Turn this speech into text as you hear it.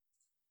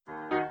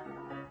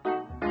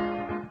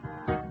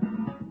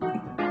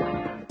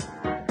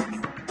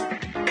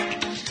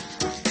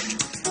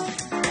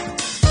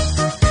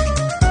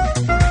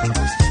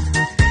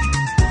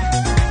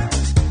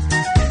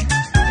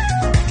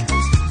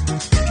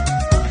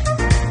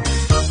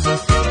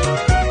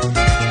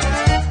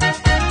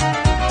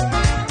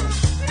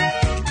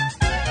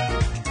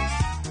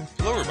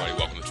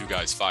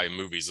Sci-Fi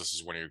Movies. This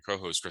is one of your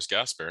co-hosts, Chris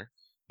Gasper.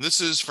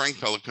 This is Frank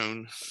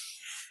Pelicone.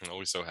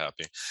 Always so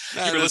happy.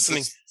 Nah, You're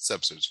listening. This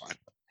episode's fine.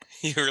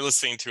 You're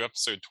listening to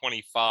episode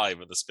 25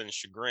 of The Spin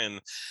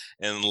Chagrin,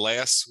 and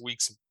last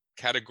week's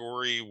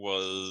category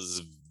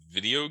was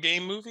video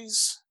game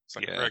movies. Is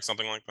that correct?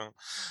 Something like that.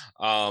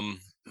 I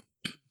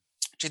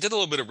did a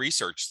little bit of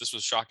research. This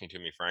was shocking to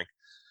me, Frank.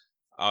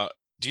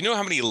 Do you know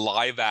how many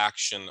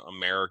live-action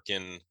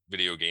American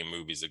video game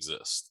movies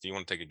exist? Do you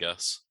want to take a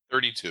guess?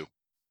 32.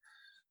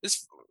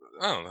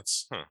 Never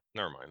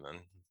mind then.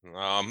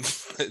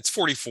 It's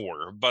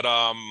 44, but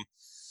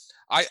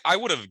I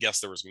would have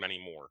guessed there was many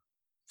more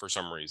for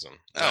some reason.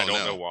 I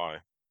don't know why.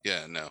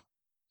 Yeah, no.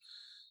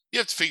 You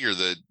have to figure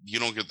that you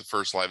don't get the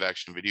first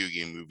live-action video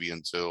game movie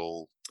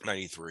until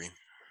 93.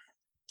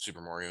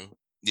 Super Mario.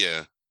 Yeah.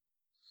 I'm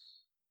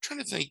trying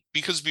to think,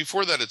 because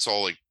before that it's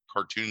all like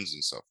cartoons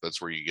and stuff.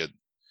 That's where you get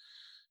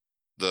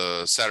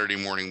the Saturday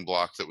morning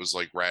block that was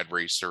like Rad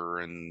Racer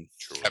and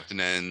Captain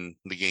N,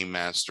 the Game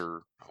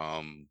Master,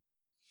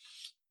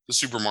 the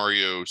Super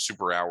Mario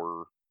Super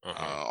Hour,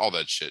 all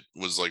that shit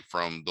was like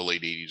from the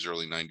late 80s,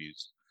 early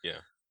 90s. Yeah.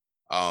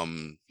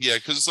 Yeah,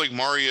 because it's like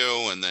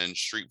Mario and then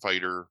Street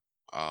Fighter.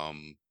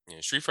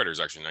 Street Fighter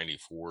is actually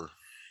 94.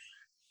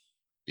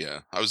 Yeah,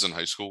 I was in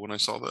high school when I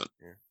saw that.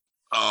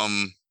 Yeah.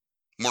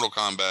 Mortal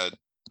Kombat.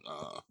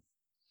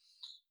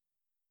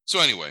 So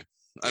anyway,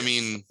 yeah. I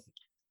mean,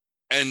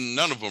 and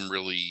none of them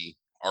really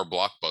are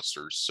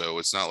blockbusters, so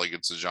it's not like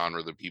it's a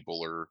genre that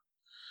people are.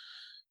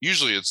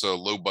 Usually, it's a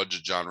low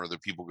budget genre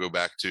that people go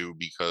back to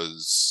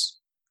because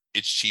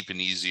it's cheap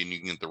and easy, and you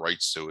can get the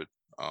rights to it.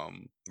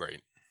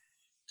 Right.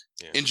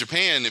 Yeah. In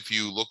Japan, if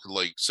you look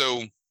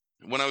so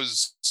when I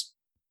was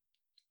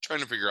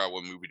trying to figure out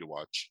what movie to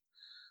watch,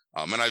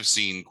 and I've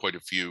seen quite a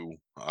few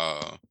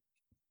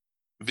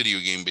video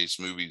game based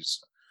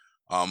movies.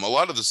 A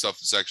lot of the stuff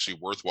that's actually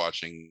worth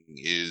watching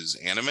is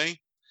anime,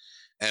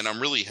 and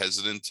I'm really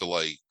hesitant to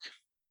like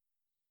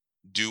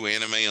do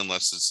anime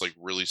unless it's like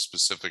really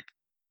specific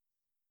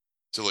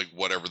to like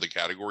whatever the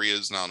category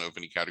is. And I don't know if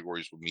any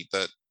categories would meet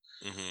that.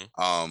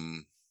 Mm-hmm.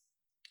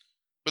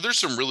 But there's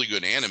some really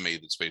good anime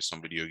that's based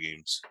on video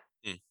games.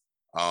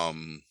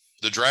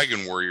 The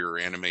Dragon Warrior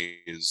anime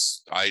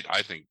is,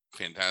 I think,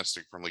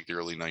 fantastic from like the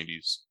early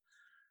 90s.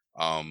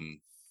 And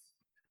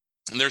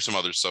there's some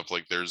other stuff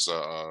like there's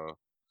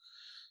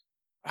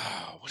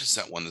what is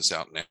that one that's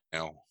out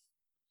now?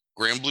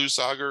 Grand Blue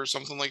Saga or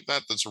something like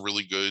that. That's a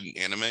really good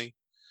anime.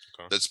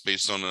 Okay. That's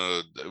based on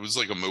it was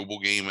like a mobile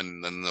game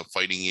and then a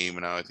fighting game,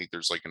 and now I think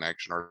there's like an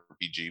action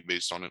RPG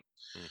based on it.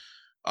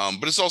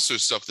 But it's also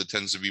stuff that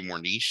tends to be more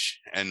niche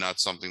and not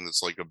something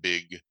that's like a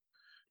big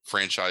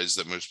franchise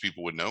that most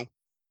people would know.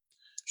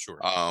 Sure.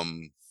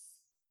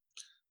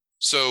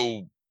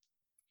 So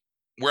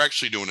we're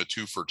actually doing a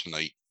two for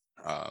tonight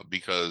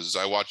because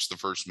I watched the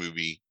first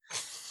movie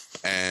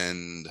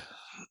and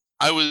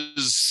I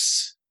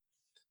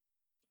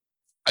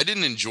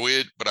didn't enjoy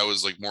it, but I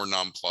was like more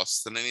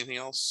nonplussed than anything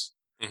else.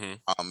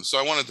 Mm-hmm. So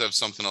I wanted to have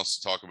something else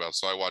to talk about.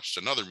 So I watched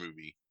another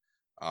movie.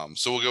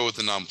 So we'll go with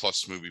the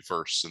nonplussed movie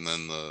first and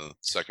then the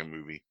second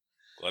movie.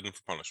 Glutton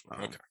for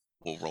Punishment. Okay.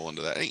 We'll roll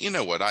into that. You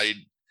know what? I'd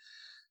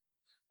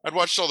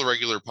watched all the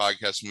regular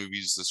podcast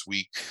movies this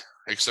week,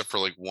 except for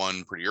like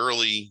one pretty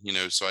early,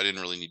 so I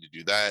didn't really need to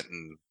do that.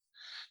 And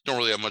don't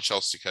really have much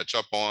else to catch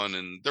up on.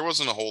 And there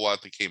wasn't a whole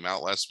lot that came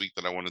out last week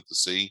that I wanted to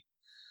see.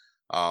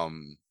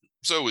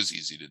 So it was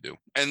easy to do.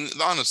 And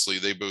honestly,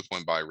 they both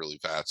went by really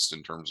fast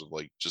in terms of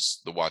like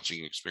just the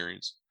watching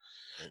experience.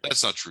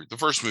 That's not true. The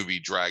first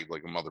movie dragged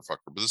like a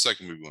motherfucker, but the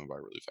second movie went by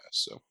really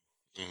fast. So,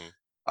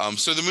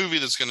 so the movie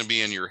that's going to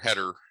be in your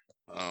header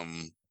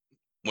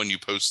when you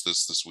post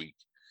this week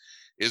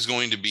is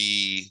going to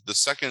be the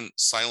second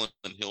Silent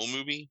Hill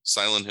movie,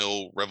 Silent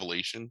Hill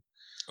Revelation,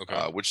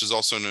 which is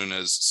also known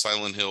as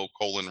Silent Hill: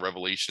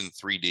 Revelation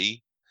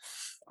 3D.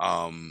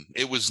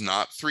 It was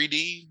not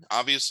 3D,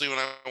 obviously, when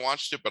I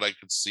watched it, but I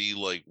could see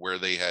like where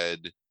they had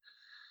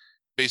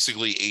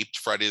basically aped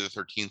Friday the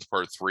 13th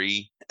Part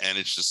 3, and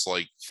it's just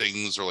like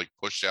things are like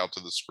pushed out to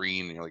the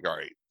screen, and you're like, all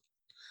right,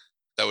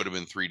 that would have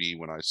been 3D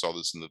when I saw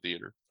this in the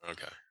theater.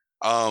 Okay.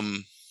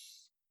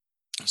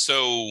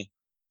 So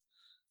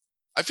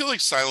I feel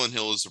like Silent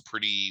Hill is a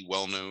pretty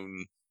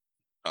well-known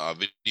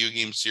video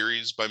game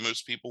series by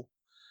most people.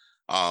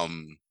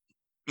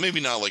 Maybe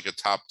not like a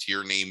top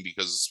tier name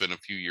because it's been a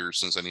few years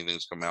since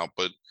anything's come out,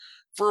 but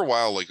for a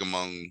while, like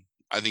among,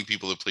 I think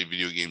people that play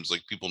video games,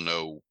 like people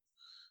know,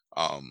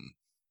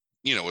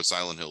 what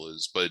Silent Hill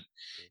is. But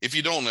if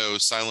you don't know,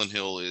 Silent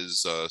Hill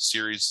is a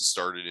series that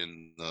started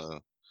in the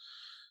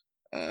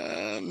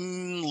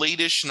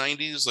late-ish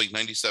 90s, like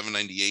 97,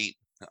 98.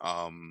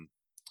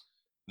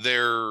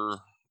 They're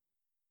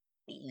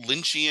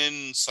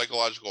Lynchian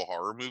psychological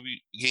horror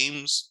movie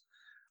games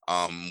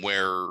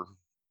where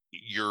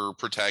your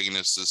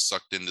protagonist is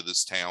sucked into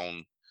this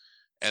town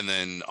and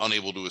then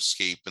unable to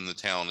escape, and the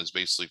town is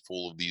basically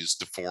full of these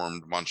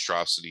deformed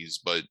monstrosities,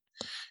 but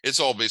it's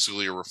all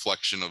basically a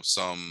reflection of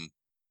some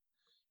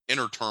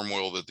inner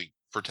turmoil that the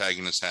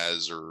protagonist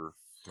has or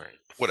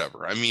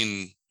whatever. I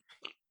mean,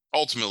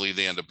 ultimately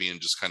they end up being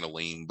just kind of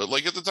lame. But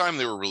like at the time,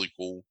 they were really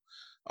cool.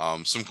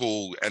 Some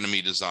cool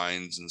enemy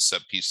designs and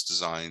set piece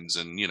designs,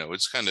 and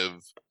it's kind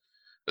of,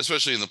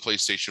 especially in the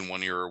PlayStation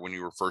 1 era when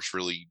you were first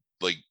really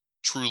like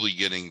truly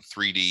getting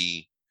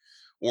 3D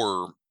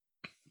or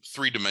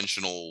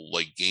three-dimensional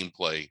like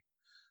gameplay.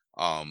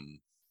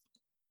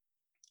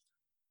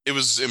 It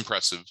was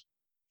impressive.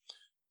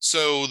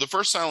 So the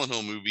first Silent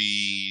Hill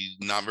movie,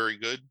 not very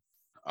good.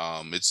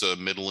 It's a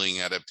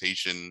middling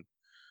adaptation.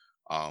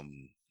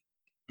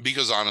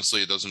 Because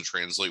honestly, it doesn't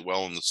translate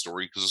well in the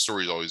story, because the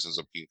story always ends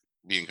up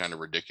being kind of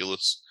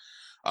ridiculous.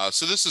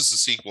 So this is the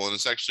sequel, and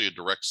it's actually a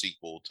direct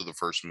sequel to the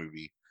first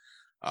movie,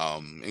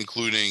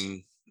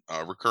 including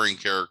recurring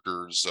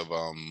characters of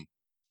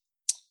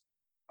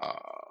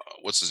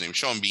what's his name,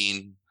 Sean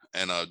Bean,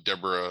 and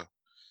Deborah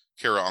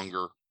Kara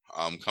Unger,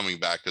 coming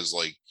back as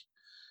like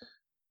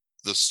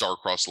the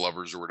star-crossed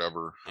lovers or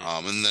whatever,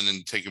 and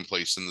then taking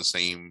place in the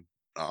same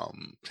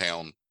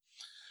town.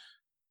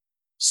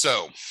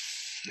 So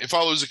it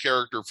follows a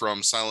character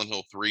from Silent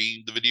Hill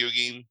 3, the video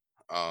game.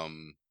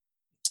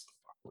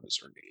 What is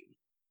her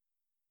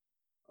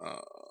name?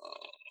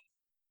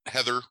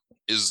 Heather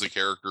is the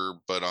character,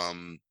 but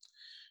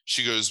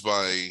she goes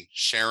by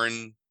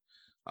Sharon.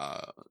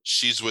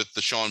 She's with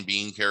the Sean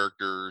Bean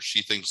character.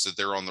 She thinks that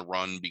they're on the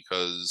run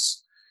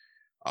because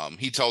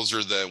he tells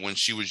her that when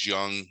she was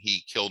young,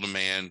 he killed a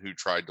man who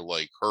tried to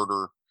like hurt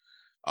her.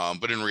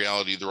 But in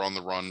reality, they're on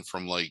the run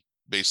from like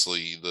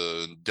basically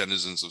the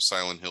denizens of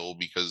Silent Hill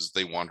because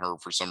they want her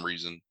for some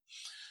reason.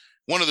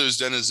 One of those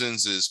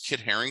denizens is Kit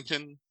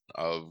Harington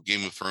of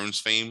Game of Thrones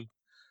fame,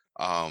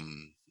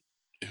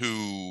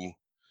 who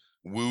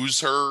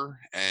woos her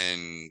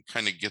and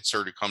kind of gets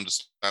her to come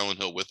to Silent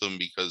Hill with him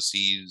because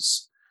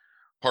he's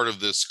part of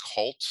this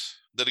cult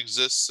that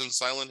exists in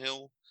Silent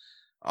Hill,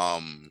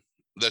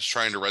 that's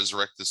trying to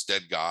resurrect this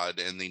dead god,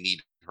 and they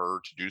need her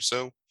to do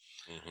so.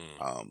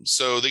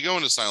 So they go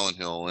into Silent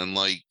Hill, and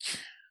like,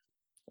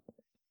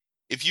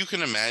 if you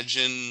can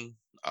imagine,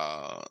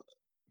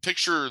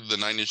 picture the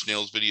Nine Inch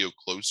Nails video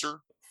Closer,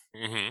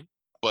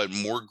 but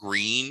more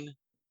green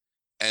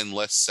and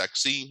less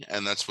sexy,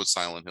 and that's what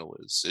Silent Hill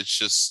is. It's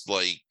just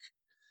like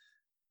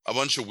a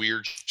bunch of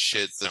weird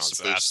shit that's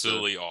supposed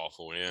absolutely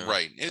awful. Yeah,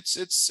 right.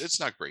 It's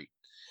not great.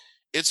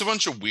 It's a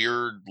bunch of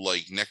weird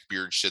like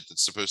neckbeard shit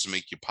that's supposed to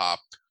make you pop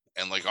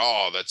and like,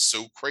 oh, that's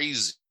so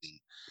crazy.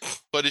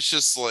 But it's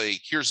just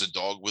like, here's a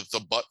dog with a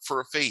butt for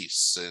a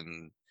face,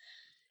 and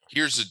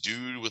here's a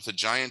dude with a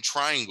giant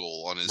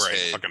triangle on his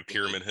head. Fucking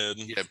pyramid head.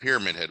 Yeah,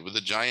 pyramid head with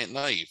a giant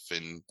knife.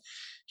 And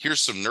here's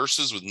some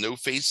nurses with no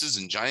faces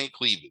and giant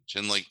cleavage.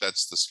 And like,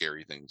 that's the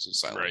scary things in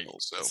Silent Hill.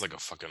 So it's like a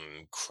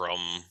fucking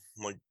crumb.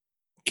 Like,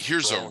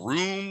 here's a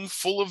room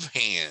full of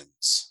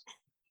hands.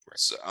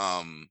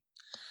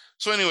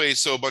 So anyway,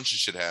 so a bunch of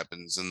shit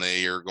happens, and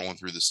they are going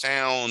through this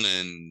town,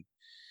 and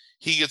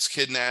he gets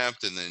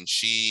kidnapped, and then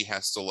she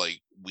has to like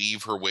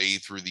weave her way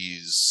through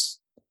these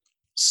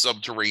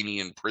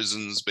subterranean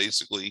prisons,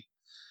 basically.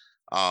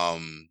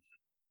 And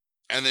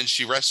then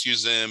she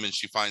rescues him, and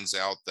she finds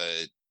out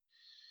that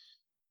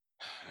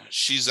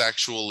she's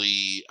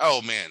actually,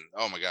 oh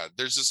my god,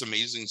 there's this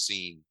amazing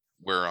scene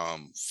where I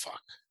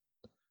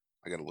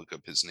gotta look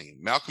up his name.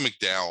 Malcolm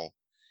McDowell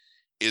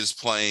is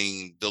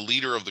playing the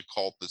leader of the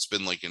cult that's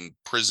been like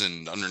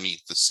imprisoned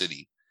underneath the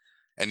city,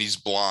 and he's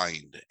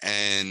blind.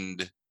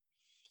 And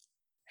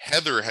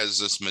Heather has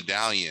this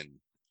medallion.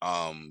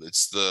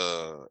 It's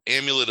the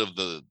amulet of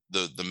the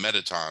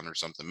Metatron or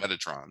something,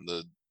 Metatron,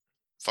 the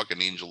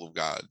fucking angel of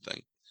God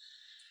thing.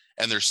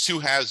 And there's two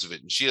halves of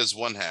it, and she has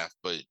one half,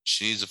 but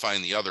she needs to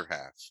find the other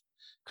half,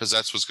 because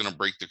that's what's going to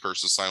break the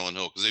curse of Silent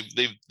Hill. Because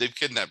they've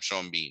kidnapped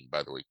Sean Bean,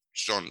 by the way.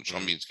 Sean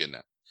Bean's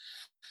kidnapped.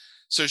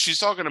 So she's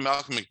talking to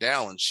Malcolm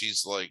McDowell, and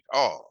she's like,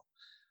 "Oh,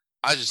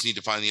 I just need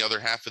to find the other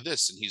half of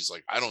this." And he's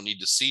like, "I don't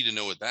need to see to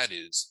know what that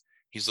is."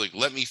 He's like,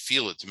 "Let me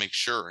feel it to make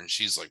sure." And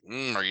she's like,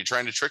 "Are you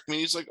trying to trick me?"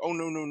 And he's like, "Oh,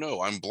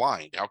 no, I'm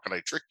blind. How can I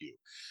trick you?"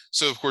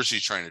 So of course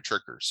he's trying to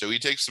trick her. So he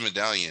takes the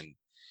medallion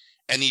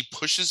and he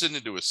pushes it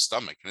into his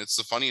stomach. And it's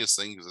the funniest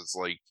thing, because it's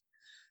like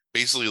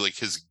basically like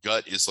his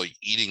gut is like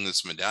eating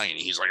this medallion.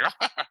 And he's like,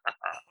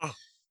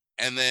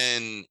 and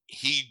then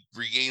he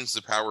regains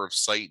the power of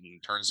sight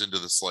and turns into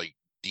this like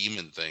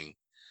demon thing.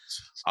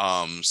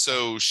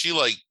 So she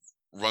like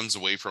runs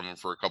away from him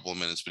for a couple of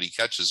minutes, but he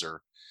catches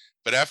her.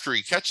 But after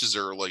he catches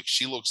her, like,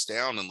 she looks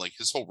down, and like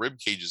his whole rib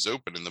cage is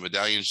open and the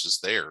medallion's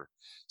just there.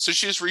 So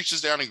she just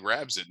reaches down and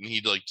grabs it, and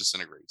he like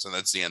disintegrates, and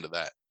that's the end of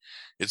that.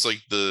 It's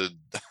like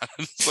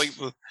it's like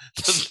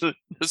the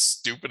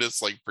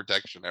stupidest like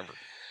protection ever.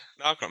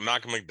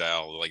 Malcolm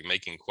McDowell, like,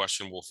 making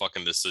questionable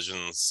fucking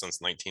decisions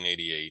since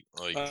 1988.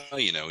 Like,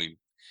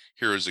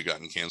 Heroes have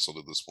gotten canceled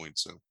at this point.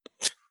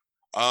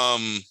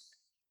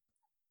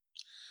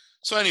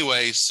 So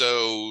anyway,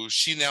 so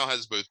she now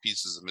has both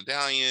pieces of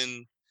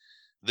medallion.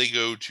 They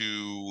go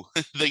to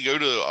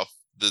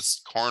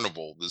this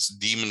carnival, this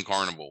demon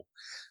carnival,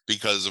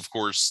 because of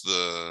course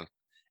the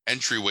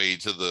entryway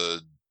to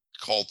the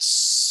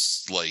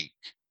cult's like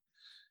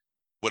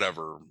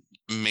whatever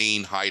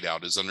main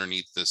hideout is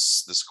underneath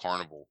this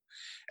carnival.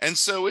 And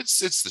so it's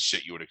the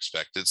shit you would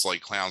expect. It's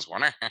like clowns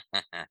going,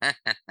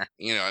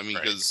 you know, I mean,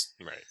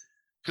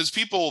 because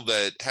people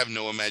that have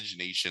no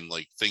imagination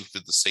like think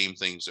that the same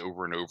things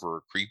over and over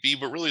are creepy,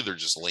 but really they're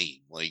just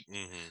lame. Like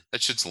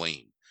that shit's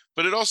lame.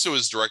 But it also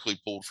is directly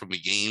pulled from the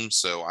game,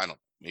 so I don't.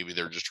 Maybe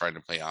they're just trying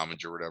to pay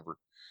homage or whatever.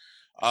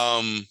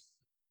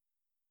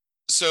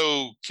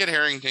 So Kit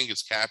Harington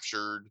gets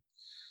captured.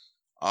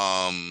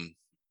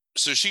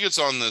 So she gets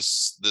on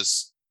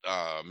this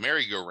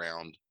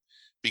merry-go-round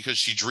because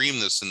she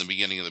dreamed this in the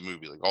beginning of the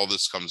movie. Like all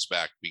this comes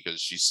back because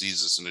she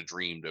sees this in a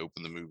dream to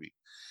open the movie.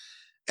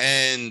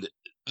 And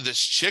this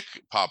chick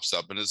pops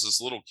up and is this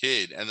little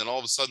kid. And then all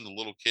of a sudden the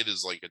little kid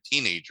is like a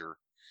teenager.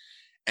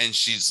 And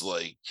she's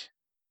like,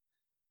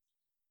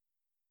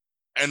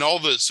 and all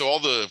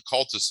the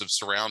cultists have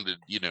surrounded,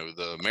 you know,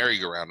 the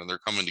merry-go-round, and they're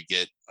coming to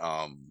get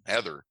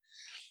Heather.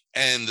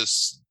 And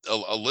this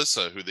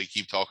Alyssa, who they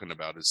keep talking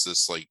about, is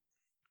this like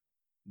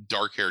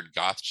dark-haired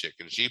goth chick,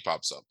 and she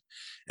pops up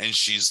and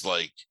she's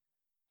like,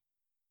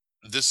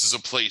 this is a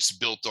place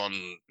built on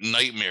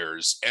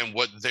nightmares, and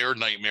what their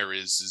nightmare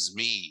is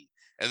me.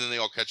 And then they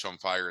all catch on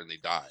fire and they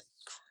die.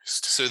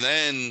 Christ. So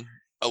then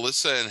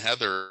Alyssa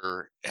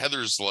and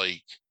Heather's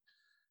like,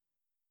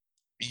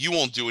 you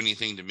won't do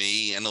anything to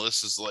me. And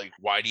Alyssa's like,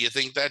 why do you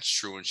think that's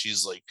true? And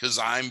she's like, because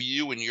I'm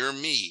you and you're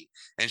me.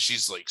 And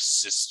she's like,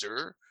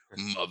 sister,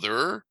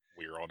 mother,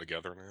 we're all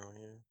together now,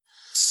 yeah.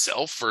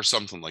 Self, or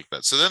something like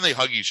that. So then they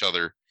hug each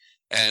other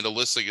and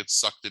Alyssa gets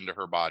sucked into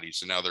her body.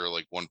 So now they're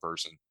like one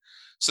person.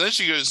 So then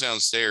she goes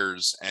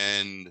downstairs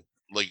and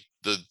like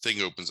the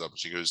thing opens up and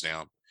she goes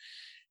down.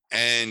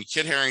 And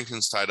Kit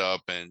Harington's tied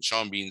up and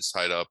Sean Bean's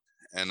tied up.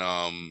 And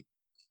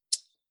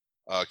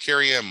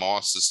Carrie Ann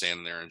Moss is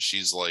standing there and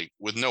she's like,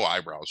 with no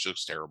eyebrows, she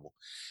looks terrible.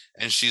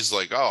 And she's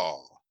like,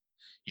 oh,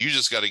 you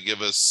just got to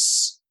give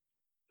us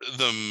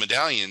the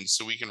medallion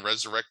so we can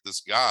resurrect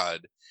this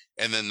god.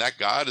 And then that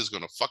god is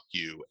going to fuck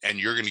you and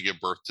you're going to give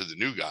birth to the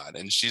new god.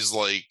 And she's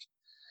like,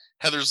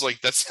 Heather's like,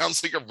 that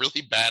sounds like a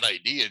really bad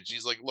idea. And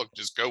she's like, look,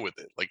 just go with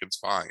it. Like, it's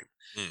fine.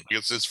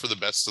 It's for the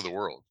best of the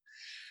world.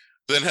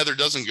 But then Heather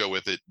doesn't go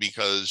with it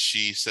because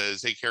she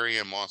says, hey, Carrie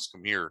Ann Moss,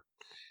 come here.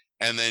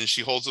 And then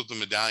she holds up the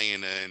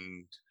medallion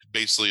and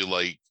basically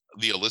like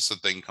the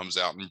Alyssa thing comes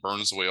out and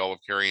burns away all of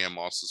Carrie Ann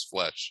Moss's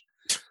flesh.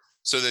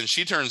 So then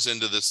she turns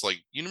into this, like,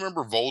 you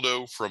remember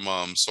Voldo from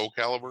Soul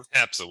Calibur?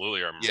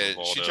 Absolutely, I remember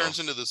Voldo. She turns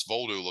into this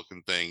Voldo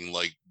looking thing,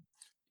 like,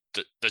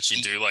 does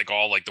she do like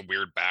all like the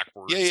weird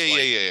backwards?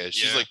 Yeah.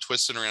 She's like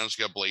twisting around.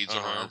 She got blades on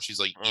her arm.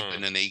 She's like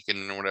eeping and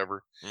aching or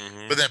whatever.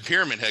 But then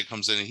Pyramid Head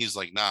comes in and he's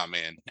like, nah,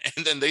 man.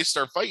 And then they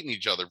start fighting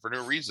each other for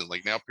no reason.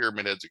 Like now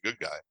Pyramid Head's a good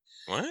guy.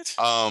 What?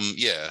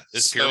 Yeah.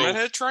 Is Pyramid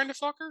Head trying to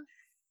fuck her?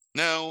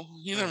 No,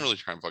 he doesn't really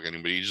try and fuck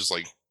anybody. He just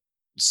like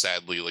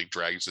sadly like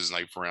drags his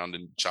knife around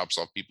and chops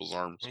off people's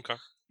arms. Okay.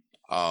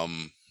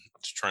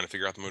 Just trying to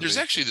figure out the motivation.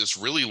 There's actually this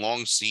really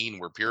long scene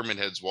where Pyramid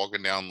Head's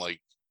walking down like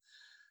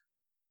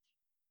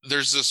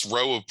there's this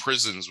row of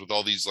prisons with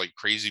all these like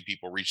crazy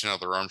people reaching out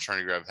their arms trying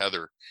to grab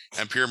Heather,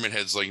 and Pyramid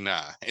Head's like,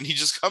 nah, and he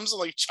just comes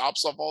and like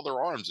chops off all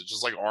their arms. It's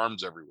just like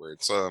arms everywhere.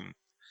 It's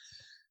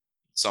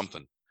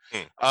something.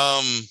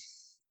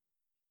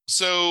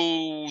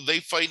 So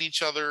they fight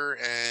each other,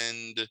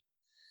 and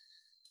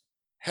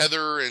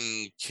Heather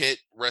and Kit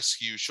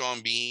rescue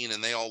Sean Bean,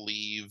 and they all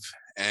leave,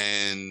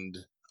 and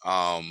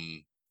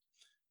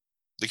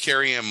the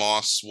Carrie Ann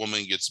Moss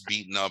woman gets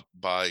beaten up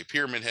by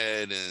Pyramid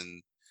Head,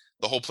 and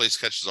the whole place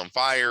catches on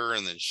fire,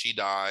 and then she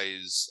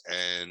dies,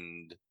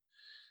 and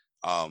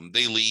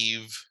they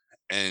leave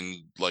and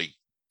like,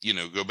 you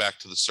know, go back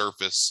to the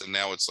surface, and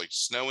now it's like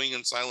snowing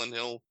in Silent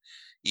Hill,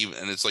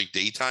 and it's like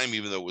daytime,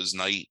 even though it was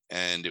night,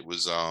 and it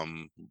was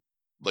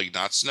like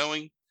not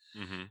snowing,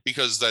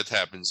 because that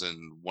happens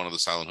in one of the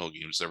Silent Hill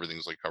games.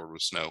 Everything's like covered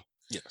with snow.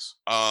 Yes.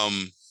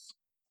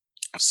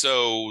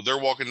 So they're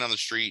walking down the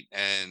street,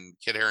 and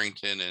Kit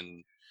Harington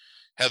and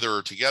Heather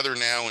are together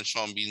now, and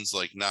Sean Bean's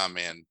like, nah,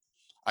 man,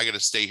 I got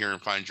to stay here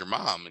and find your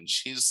mom. And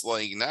she's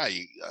like, nah,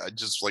 I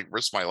just like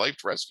risk my life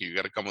to rescue you. You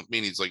got to come with me.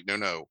 And he's like,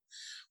 no.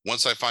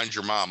 Once I find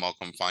your mom, I'll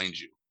come find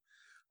you.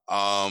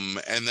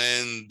 And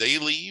then they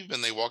leave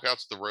and they walk out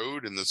to the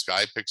road, and this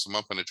guy picks them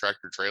up in a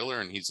tractor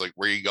trailer, and he's like,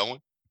 where are you going?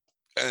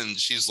 And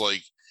she's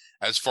like,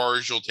 as far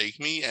as you'll take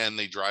me. And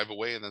they drive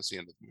away, and that's the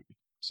end of the movie.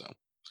 So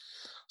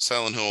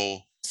Silent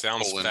Hill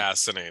sounds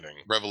fascinating.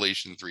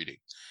 Revelation 3D.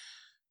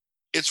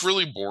 It's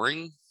really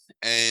boring,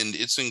 and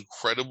it's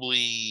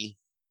incredibly...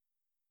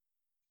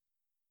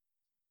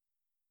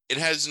 It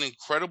has an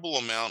incredible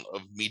amount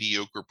of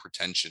mediocre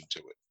pretension to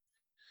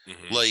it.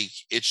 Like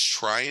it's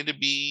trying to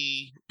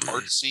be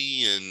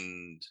artsy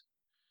and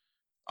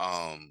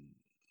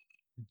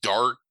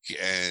dark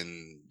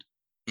and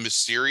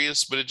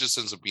mysterious, but it just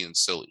ends up being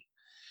silly.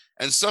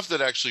 And stuff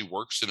that actually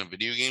works in a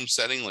video game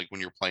setting, like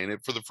when you're playing it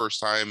for the first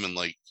time and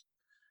like,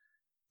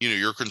 you know,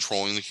 you're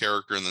controlling the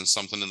character and then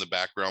something in the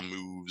background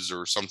moves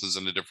or something's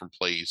in a different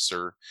place.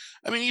 Or,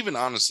 I mean, even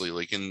honestly,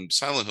 like in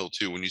Silent Hill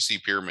 2, when you see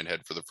Pyramid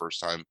Head for the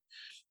first time,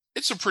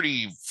 it's a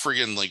pretty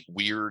friggin' like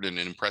weird and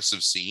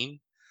impressive scene.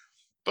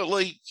 But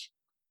like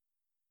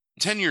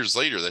 10 years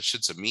later, that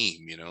shit's a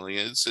meme, you know, like,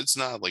 it's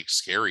not like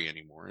scary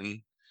anymore.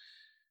 And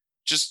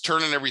just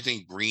turning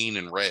everything green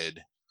and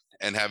red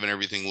and having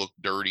everything look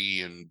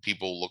dirty and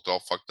people looked all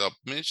fucked up.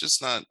 I mean, it's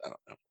just not, I don't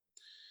know.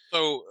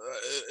 So,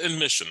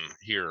 admission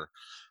here,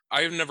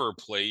 I've never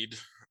played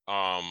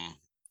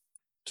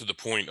to the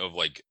point of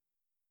like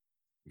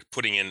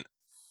putting in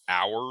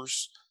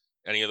hours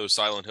any of those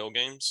Silent Hill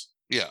games.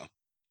 Yeah.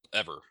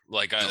 Ever.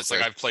 Like, it's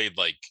like I've played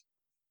like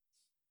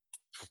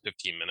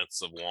 15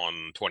 minutes of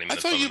one, 20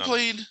 minutes of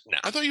another. No.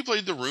 I thought you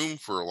played The Room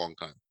for a long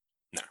time.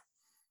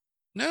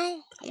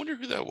 No? I wonder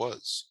who that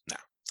was. No.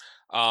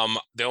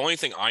 The only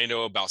thing I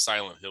know about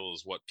Silent Hill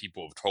is what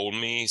people have told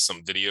me,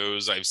 some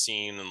videos I've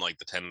seen, and like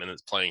the 10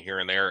 minutes playing here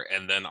and there.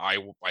 And then I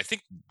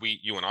think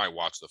you and I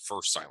watched the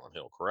first Silent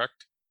Hill,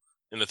 correct?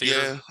 In the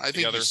theater. Yeah, I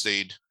think you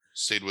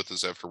stayed with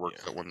us after work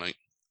that one night.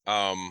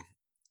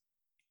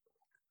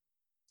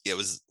 It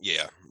was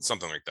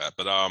something like that.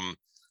 But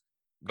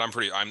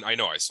I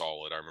know I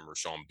saw it. I remember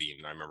Sean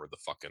Bean. I remember the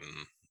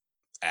fucking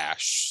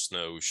ash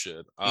snow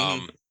shit.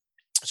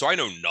 So I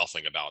know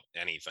nothing about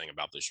anything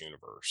about this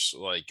universe.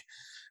 Like,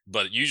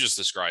 but you just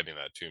describing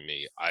that to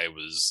me,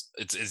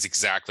 it's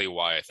exactly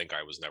why I think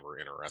I was never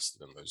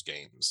interested in those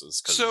games.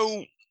 Is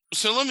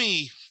so let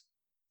me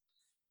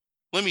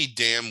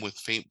damn with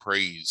faint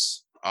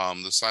praise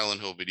the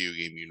Silent Hill video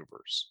game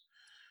universe.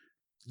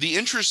 The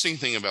interesting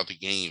thing about the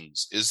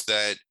games is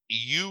that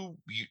you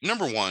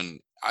number one,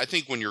 I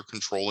think when you're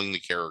controlling the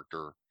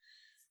character,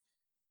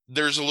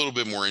 there's a little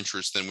bit more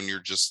interest than when you're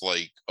just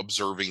like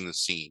observing the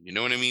scene. You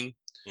know what I mean?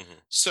 Mm-hmm.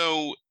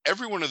 So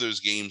every one of those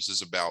games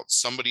is about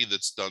somebody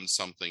that's done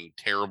something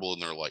terrible in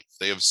their life.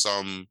 They have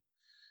some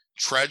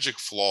tragic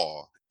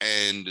flaw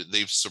and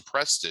they've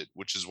suppressed it,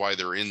 which is why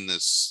they're in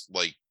this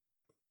like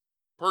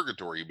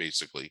purgatory,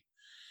 basically.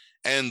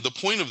 And the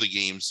point of the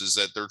games is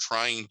that they're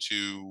trying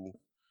to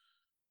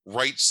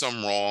right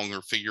some wrong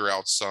or figure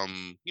out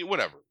some,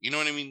 whatever. You know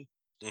what I mean?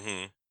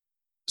 Mm-hmm.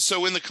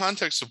 So in the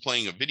context of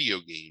playing a video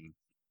game,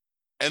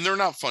 and they're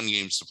not fun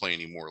games to play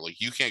anymore. Like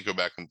you can't go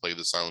back and play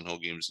the Silent Hill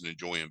games and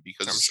enjoy them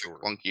because it's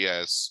clunky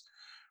ass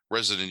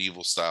Resident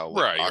Evil style,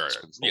 like box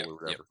control or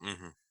whatever.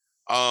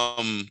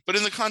 Mm-hmm. But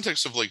in the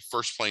context of like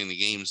first playing the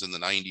games in the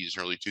 90s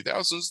and early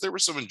 2000s, there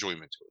was some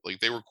enjoyment to it. Like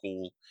they were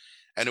cool,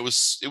 and it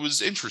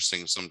was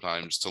interesting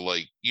sometimes to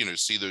like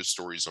see those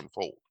stories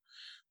unfold.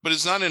 But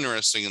it's not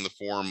interesting in the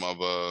form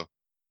of a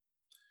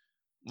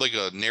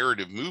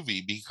narrative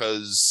movie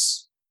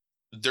because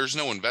there's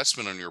no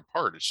investment on your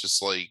part. It's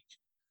just like,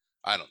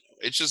 I don't know.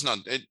 It's just not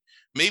it.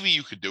 Maybe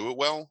you could do it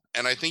well.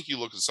 And I think you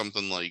look at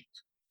something like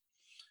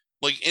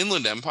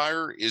Inland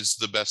Empire is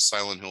the best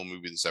Silent Hill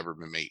movie that's ever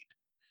been made.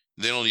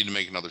 They don't need to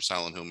make another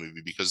Silent Hill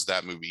movie because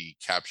that movie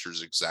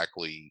captures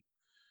exactly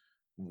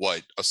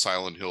what a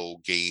Silent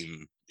Hill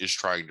game is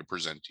trying to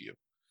present to you,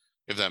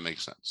 if that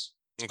makes sense.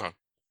 Okay.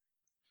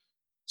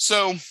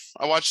 So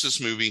I watched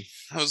this movie.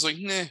 I was like,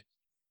 nah.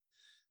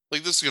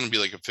 Like this is going to be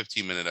like a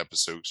 15-minute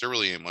episode because there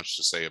really ain't much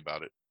to say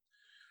about it.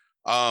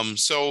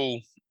 So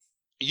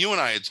you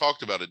and I had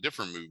talked about a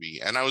different movie,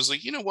 and I was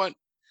like, you know what?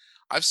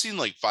 I've seen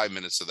like 5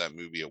 minutes of that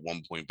movie at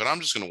one point, but I'm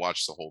just going to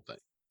watch the whole thing.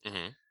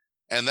 Mm-hmm.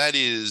 And that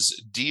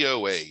is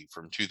DOA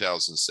from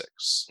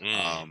 2006,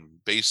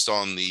 based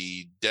on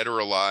the Dead or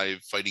Alive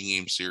fighting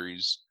game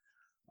series,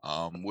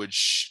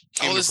 which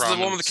came this is the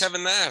one with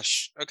Kevin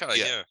Nash. Okay,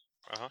 yeah.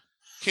 Uh-huh.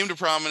 Came to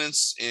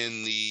prominence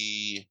in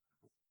the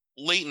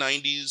late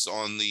 90s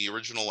on the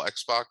original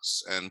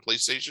Xbox and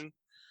PlayStation.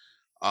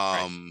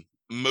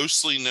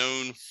 Mostly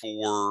known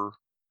for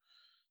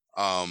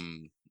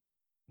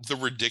the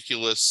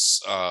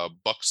ridiculous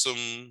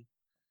buxom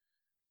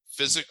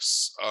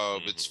physics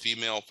of its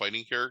female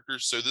fighting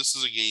characters. So this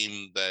is a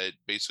game that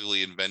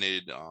basically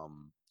invented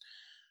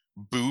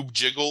boob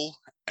jiggle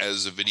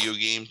as a video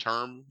game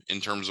term in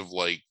terms of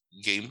like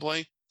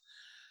gameplay.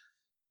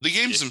 The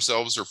games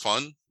themselves are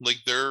fun. Like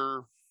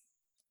I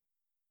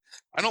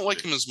don't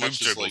like them as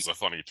much as like a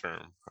funny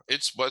term.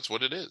 It's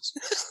what it is.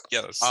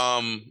 Yes.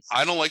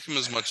 I don't like them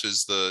as much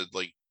as the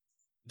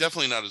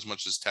definitely not as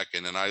much as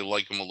Tekken, and I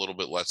like them a little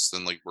bit less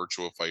than like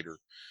Virtua Fighter.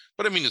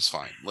 But I mean, it's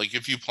fine. Like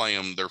if you play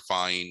them, they're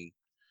fine.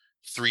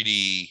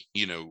 3D,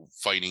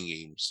 fighting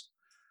games.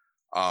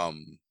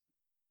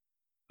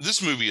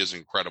 This movie is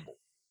incredible,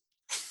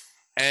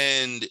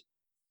 and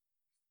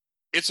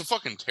it's a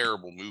fucking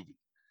terrible movie.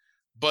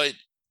 But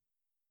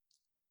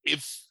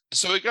it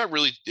got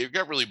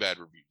really bad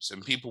reviews,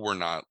 and people were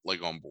not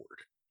like on board.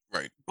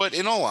 Right. But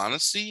in all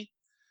honesty,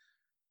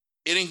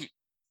 it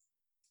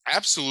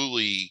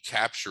absolutely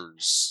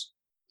captures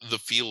the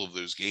feel of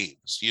those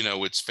games.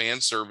 It's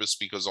fan service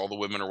because all the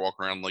women are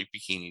walking around like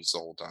bikinis the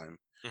whole time.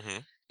 Mm-hmm.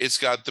 It's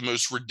got the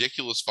most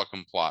ridiculous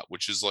fucking plot,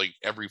 which is like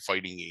every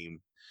fighting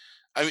game.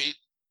 I mean,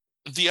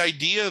 the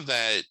idea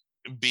that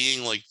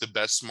being like the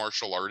best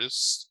martial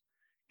artist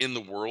in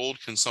the world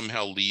can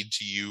somehow lead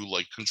to you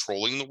like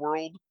controlling the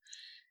world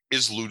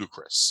is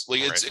ludicrous.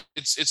 Like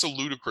it's a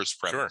ludicrous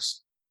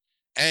premise.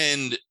 Sure.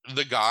 And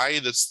the guy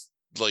that's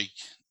like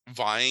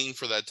vying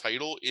for that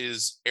title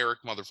is Eric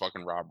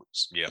motherfucking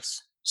Roberts.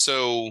 Yes.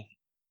 So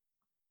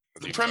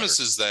the premise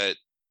is that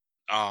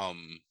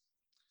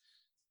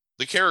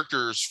the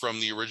characters from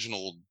the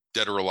original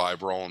Dead or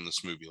Alive are all in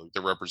this movie. Like,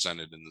 they're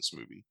represented in this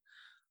movie.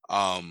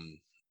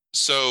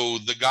 So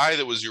the guy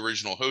that was the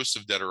original host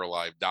of Dead or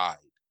Alive died,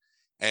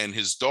 and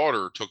his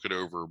daughter took it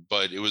over.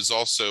 But it was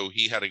also,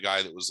 he had a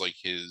guy that was like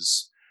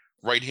his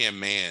right-hand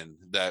man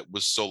that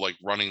was still like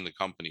running the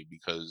company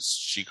because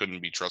she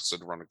couldn't be trusted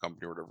to run a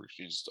company or whatever.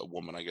 She's a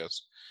woman, I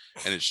guess,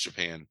 and it's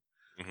Japan.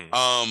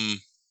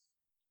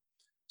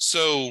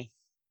 So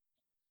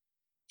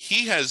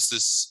he has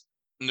this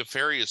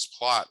nefarious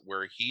plot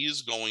where he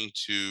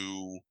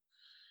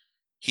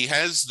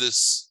has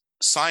this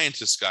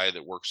scientist guy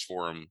that works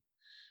for him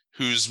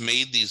who's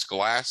made these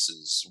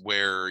glasses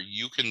where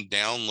you can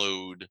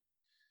download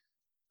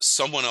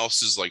someone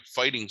else's like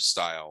fighting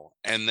style,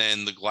 and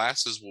then the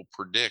glasses will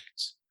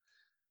predict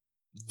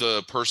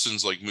the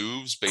person's like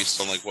moves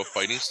based on like what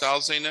fighting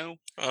styles they know.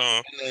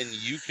 And then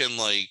you can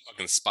like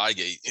fucking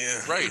Spygate.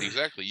 Yeah. Right,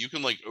 exactly. You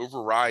can like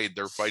override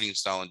their fighting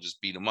style and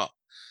just beat them up.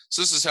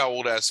 So this is how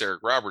old ass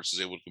Eric Roberts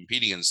is able to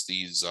compete against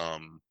these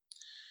young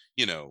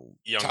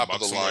top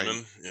of the line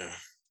women. Yeah.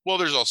 Well,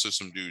 there's also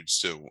some dudes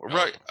too.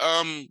 Right.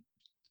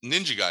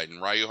 Ninja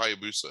Gaiden, Ryu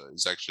Hayabusa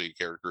is actually a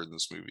character in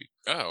this movie.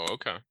 Oh,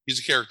 okay. He's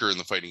a character in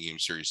the fighting game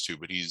series too,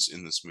 but he's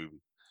in this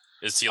movie.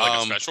 Is he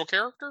like a special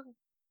character?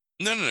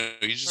 No.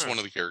 He's just one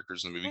of the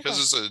characters in the movie because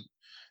it's a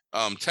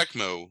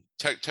Tecmo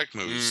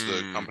is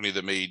the company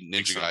that made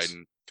Ninja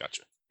Gaiden.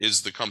 Gotcha.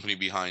 Is the company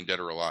behind Dead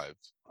or Alive.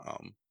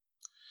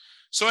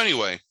 So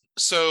anyway,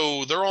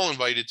 so they're all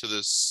invited to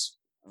this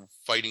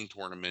fighting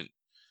tournament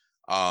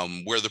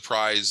where the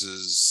prize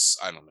is,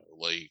 I don't know,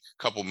 like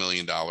a couple $1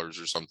 million or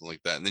something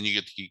like that. And then you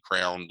get to be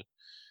crowned,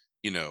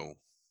 the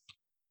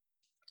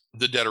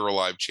Dead or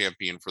Alive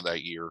champion for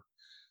that year,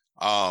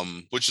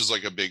 which is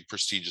like a big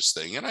prestigious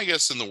thing. And I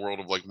guess in the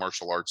world of like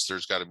martial arts,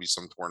 there's got to be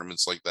some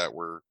tournaments like that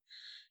where,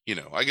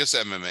 I guess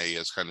MMA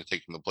has kind of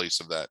taken the place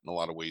of that in a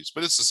lot of ways,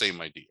 but it's the same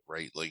idea,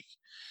 right? Like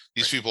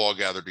these people all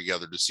gather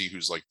together to see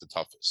who's like the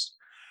toughest.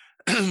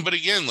 But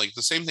again, like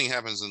the same thing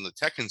happens in the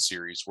Tekken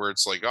series where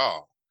it's like,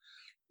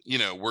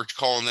 we're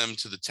calling them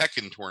to the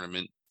Tekken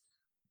tournament,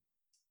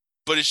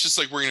 but it's just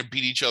like we're going to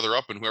beat each other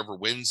up, and whoever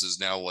wins is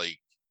now like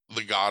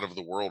the god of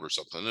the world or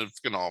something. It's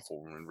fucking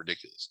awful and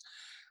ridiculous.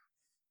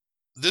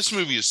 This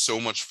movie is so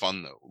much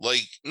fun though.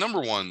 Like, number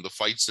one, the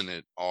fights in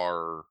it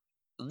are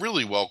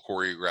really well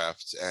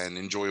choreographed and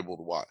enjoyable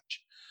to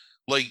watch.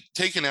 Like,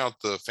 taking out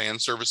the fan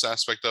service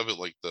aspect of it,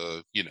 like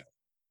the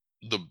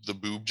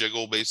boob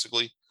jiggle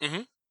basically.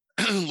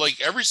 Like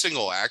every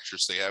single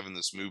actress they have in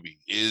this movie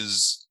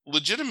is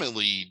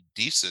legitimately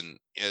decent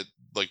at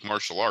like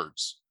martial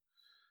arts.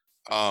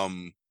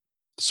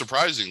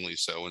 Surprisingly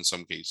so in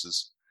some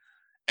cases.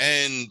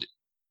 And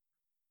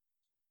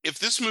if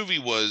this movie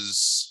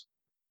was,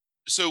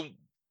 so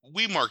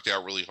we marked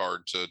out really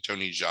hard to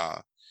Tony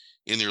Jaa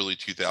in the early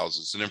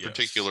 2000s, and in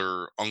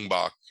particular Ong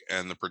Bak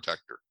and The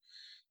Protector.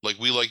 Like,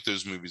 we liked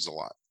those movies a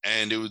lot,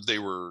 and they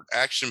were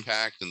action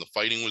packed, and the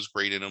fighting was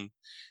great in them,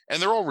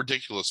 and they're all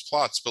ridiculous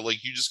plots, but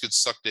like you just get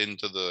sucked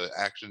into the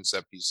action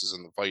set pieces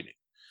and the fighting.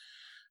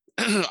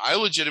 I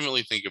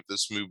legitimately think if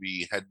this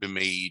movie had been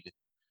made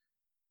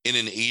in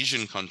an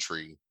Asian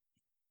country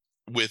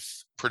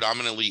with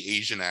predominantly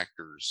Asian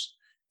actors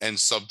and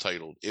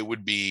subtitled, it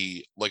would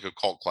be like a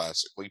cult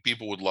classic. Like,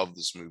 people would love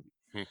this movie.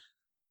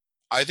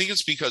 I think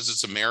it's because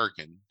it's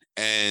American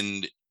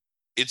and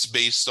it's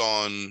based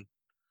on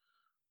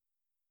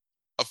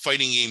a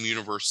fighting game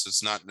universe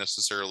that's not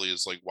necessarily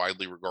as like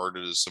widely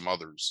regarded as some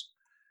others.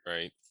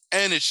 Right.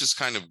 And it's just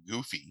kind of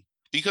goofy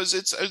because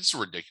it's a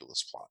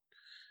ridiculous plot.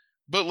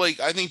 But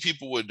like, I think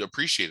people would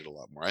appreciate it a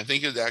lot more. I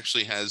think it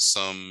actually has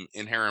some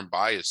inherent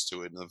bias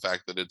to it in the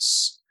fact that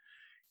it's,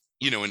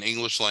 an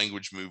English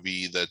language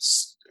movie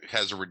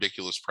has a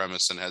ridiculous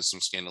premise and has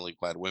some scantily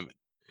clad women.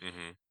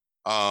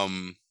 I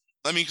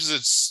mean, because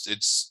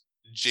it's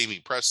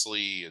Jamie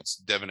Presley, it's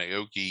Devin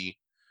Aoki,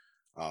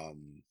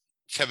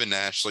 Kevin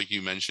Nash, like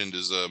you mentioned,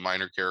 is a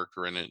minor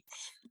character in it.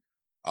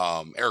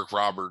 Eric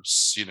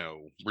Roberts,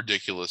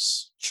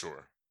 ridiculous.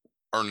 Sure.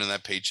 Earning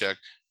that paycheck.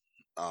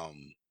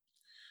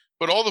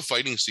 But all the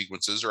fighting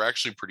sequences are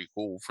actually pretty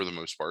cool for the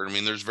most part. I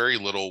mean, there's very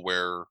little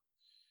where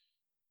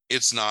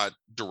it's not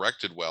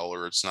directed well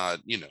or it's not,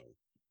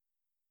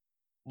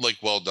 like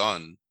well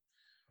done.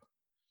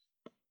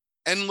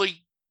 And like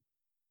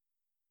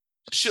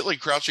shit like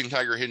Crouching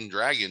Tiger, Hidden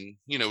Dragon,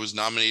 was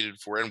nominated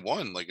for and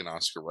won like an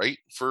Oscar, right?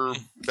 For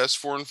best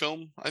foreign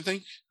film, I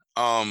think.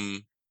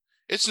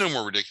 It's no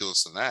more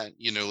ridiculous than that,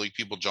 like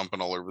people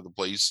jumping all over the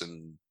place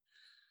and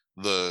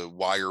the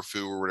wire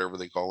foo or whatever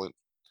they call it.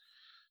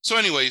 So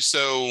anyway,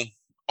 so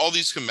all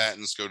these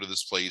combatants go to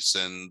this place,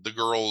 and the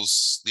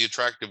girls, the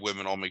attractive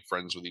women, all make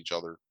friends with each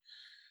other.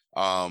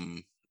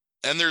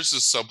 And there's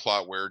this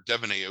subplot where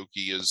Devin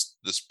Aoki is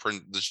this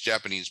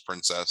Japanese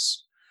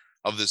princess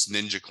of this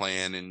ninja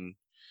clan, and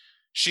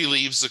she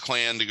leaves the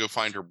clan to go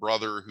find her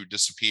brother who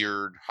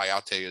disappeared.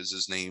 Hayate is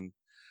his name.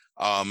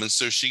 And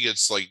so she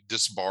gets like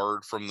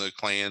disbarred from the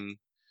clan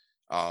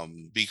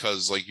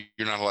because like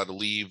you're not allowed to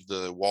leave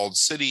the walled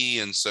city,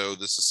 and so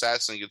this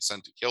assassin gets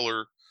sent to kill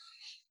her.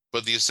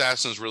 But the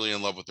assassin is really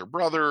in love with her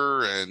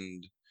brother,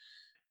 and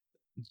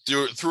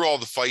through all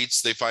the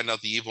fights, they find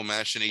out the evil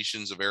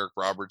machinations of Eric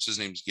Roberts. His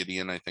name's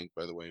Gideon, I think,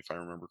 by the way, if I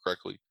remember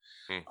correctly.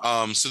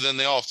 So then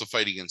they all have to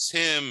fight against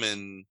him,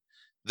 and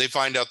they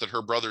find out that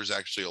her brother is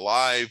actually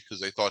alive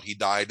because they thought he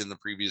died in the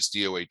previous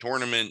DOA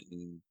tournament,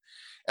 and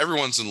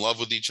everyone's in love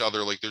with each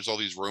other. Like there's all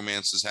these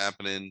romances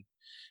happening.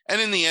 And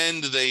in the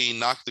end, they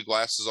knock the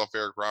glasses off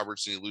Eric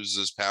Roberts and he loses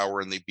his power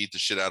and they beat the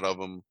shit out of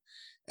him.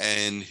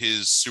 And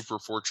his super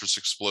fortress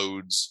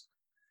explodes.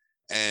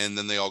 And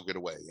then they all get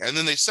away. And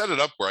then they set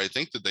it up where I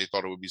think that they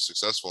thought it would be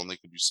successful and they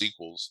could do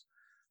sequels.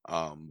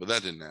 But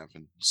that didn't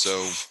happen.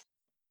 So,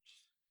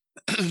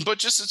 but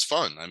just it's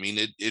fun. I mean,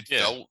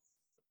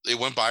 it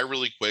went by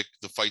really quick.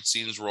 The fight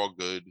scenes were all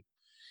good.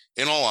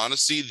 In all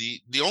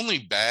honesty, the only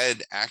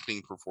bad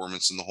acting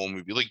performance in the whole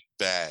movie, like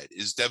bad,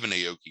 is Devon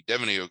Aoki.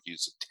 Devon Aoki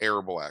is a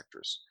terrible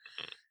actress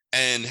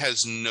and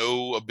has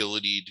no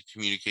ability to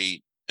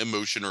communicate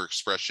emotion or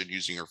expression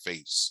using her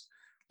face.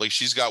 Like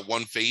she's got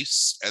one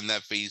face, and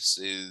that face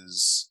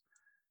is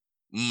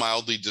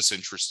mildly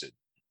disinterested.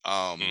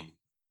 And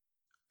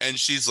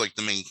she's like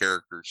the main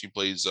character. She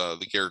plays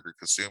the character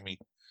Kasumi,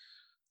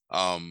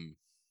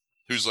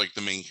 who's like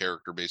the main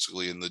character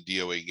basically in the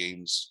DOA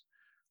games.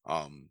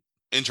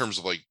 In terms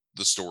of like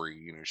the story,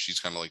 you know,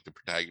 she's kind of like the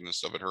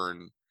protagonist of it, her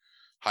and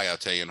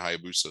Hayate and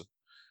Hayabusa.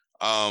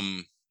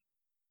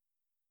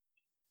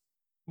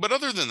 But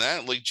other than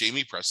that, like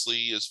Jamie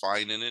Presley is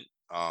fine in it.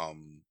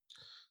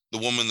 The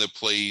woman that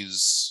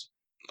plays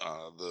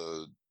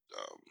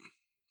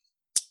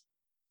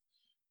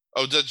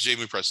that's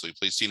Jamie Presley,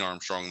 plays Tina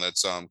Armstrong.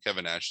 That's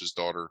Kevin Nash's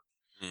daughter.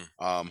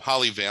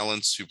 Holly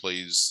Valance, who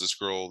plays this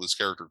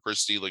character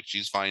Christy, like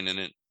she's fine in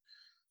it.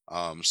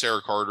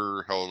 Sarah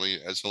Carter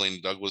as Helena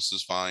Douglas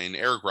is fine.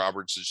 Eric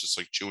Roberts is just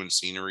like chewing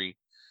scenery.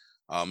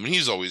 And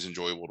he's always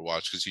enjoyable to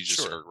watch because he's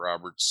just Eric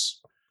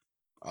Roberts.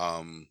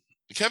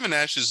 Kevin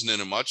Nash isn't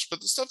in it much,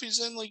 but the stuff he's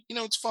in, like, you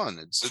know, it's fun.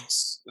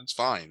 It's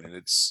fine. And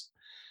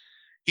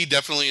he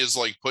definitely is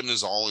like putting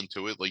his all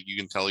into it. Like you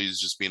can tell he's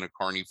just being a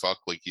carny fuck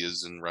like he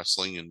is in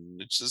wrestling.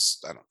 And it's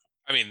just, I don't know.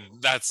 I mean,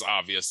 that's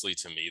obviously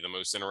to me the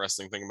most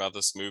interesting thing about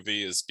this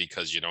movie is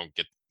because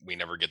we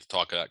never get to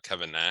talk about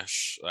Kevin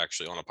Nash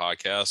actually on a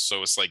podcast.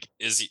 So it's like,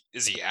 is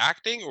he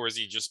acting or is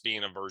he just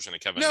being a version of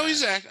Kevin Nash? No,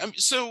 he's acting. I mean,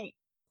 so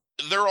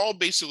they're all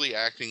basically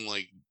acting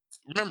like,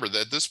 remember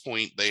that at this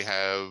point they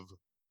have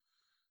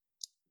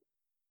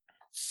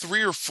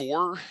 3 or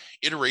 4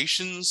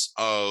 iterations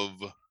of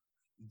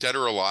Dead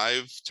or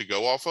Alive to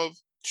go off of.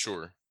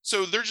 Sure.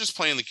 So they're just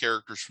playing the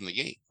characters from the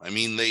game. I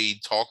mean, they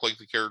talk like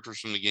the characters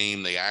from the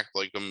game. They act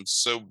like them.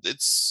 So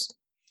it's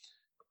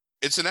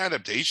an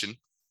adaptation,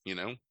 you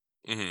know?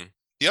 Mm-hmm.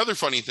 The other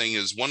funny thing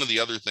is one of the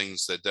other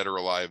things that Dead or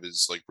Alive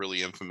is like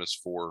really infamous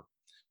for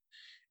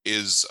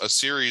is a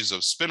series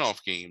of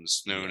spin-off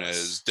games known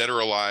as Dead or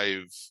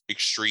Alive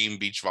Extreme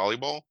Beach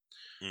Volleyball,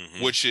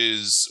 which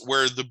is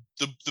where the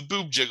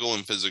boob jiggle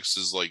in physics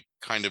is like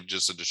kind of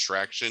just a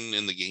distraction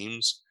in the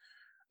games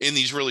in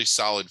these really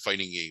solid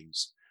fighting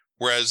games.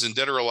 Whereas in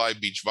Dead or Alive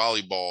Beach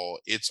Volleyball,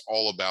 it's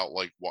all about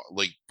like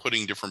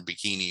putting different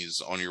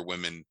bikinis on your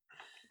women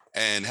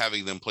and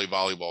having them play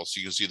volleyball so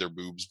you can see their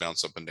boobs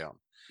bounce up and down.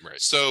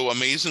 Right. So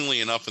amazingly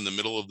enough, in the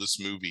middle of this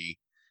movie,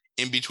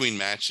 in between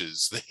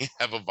matches, they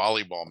have a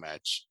volleyball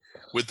match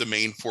with the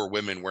main 4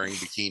 women wearing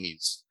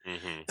bikinis.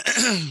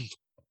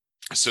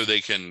 So they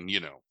can, you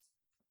know.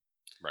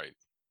 Right.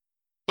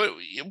 But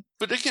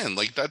again,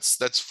 like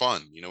that's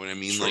fun. You know what I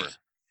mean? Sure.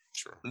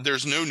 Like,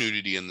 there's no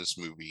nudity in this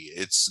movie.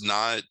 It's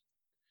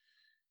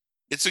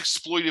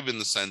exploitive in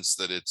the sense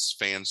that it's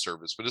fan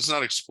service, but it's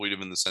not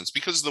exploitive in the sense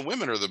because the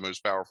women are the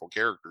most powerful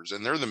characters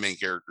and they're the main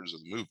characters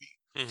of the movie.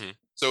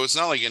 So it's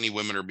not like any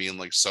women are being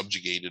like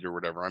subjugated or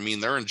whatever. I mean,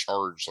 they're in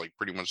charge like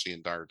pretty much the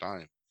entire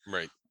time.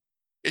 Right.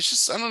 It's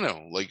just, I don't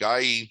know. Like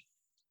I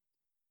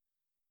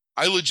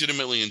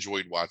legitimately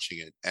enjoyed watching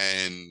it.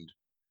 And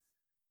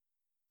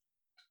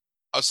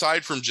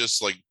aside from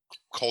just like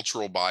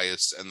cultural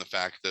bias and the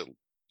fact that,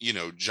 you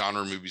know,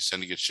 genre movies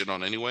tend to get shit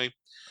on anyway,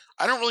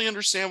 I don't really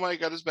understand why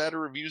it got as bad a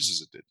reviews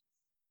as it did.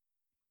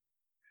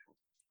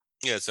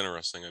 Yeah, it's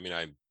interesting. I mean,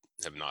 I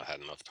have not had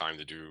enough time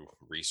to do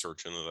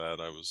research into that.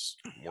 I was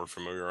more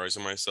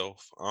familiarizing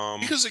myself.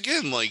 Because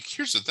again, like,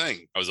 here's the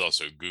thing. I was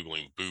also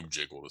Googling boob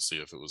jiggle to see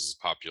if it was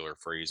a popular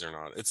phrase or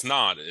not. It's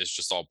not. It's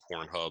just all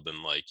Pornhub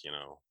and like, you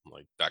know,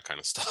 like that kind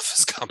of stuff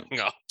is coming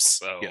up.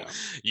 So yeah.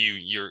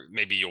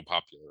 You'll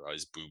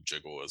popularize boob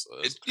jiggle as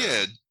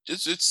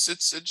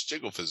it's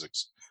jiggle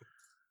physics.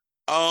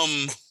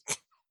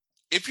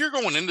 If you're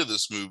going into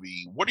this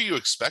movie, what are you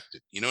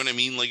expecting? You know what I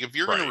mean? Like if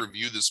you're going to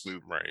review this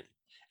movie, right?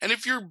 And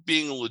if you're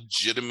being a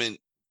legitimate,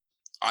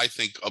 I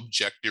think,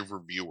 objective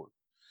reviewer,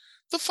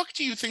 the fuck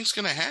do you think's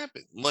going to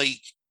happen?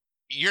 Like,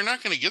 you're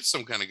not going to get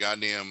some kind of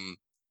goddamn,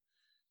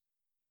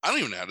 I don't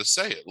even know how to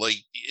say it. Like,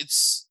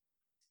 it's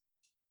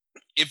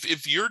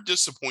if you're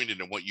disappointed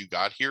in what you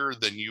got here,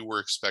 then you were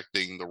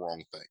expecting the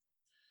wrong thing.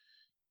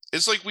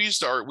 It's like we used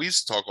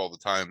to talk all the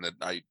time that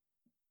I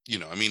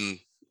mean,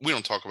 we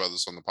don't talk about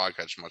this on the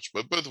podcast much,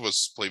 but both of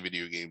us play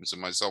video games,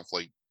 and myself,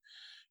 like,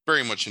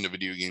 very much into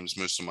video games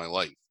most of my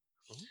life.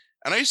 Mhm.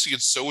 And I used to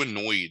get so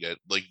annoyed at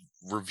like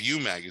review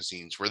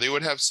magazines where they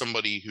would have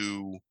somebody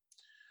who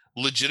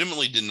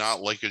legitimately did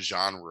not like a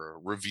genre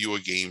review a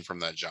game from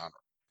that genre.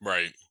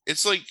 Right.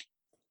 It's like,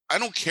 I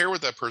don't care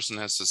what that person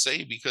has to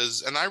say,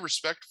 because, and I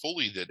respect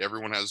fully that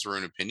everyone has their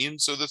own opinion.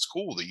 So that's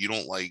cool that you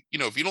don't like,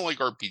 if you don't like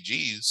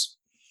RPGs,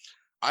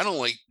 I don't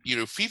like,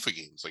 FIFA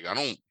games. Like, I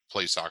don't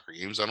play soccer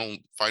games. I don't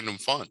find them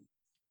fun.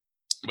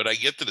 But I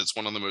get that it's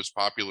one of the most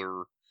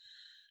popular,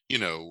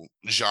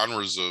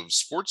 genres of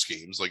sports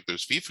games, like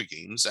those FIFA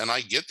games. And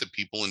I get that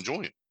people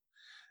enjoy it.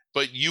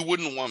 But you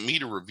wouldn't want me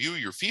to review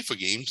your FIFA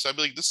games. I'd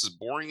be like, this is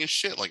boring as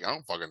shit. Like, I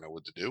don't fucking know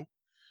what to do.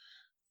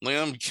 Like,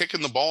 I'm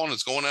kicking the ball and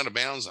it's going out of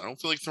bounds. I don't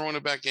feel like throwing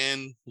it back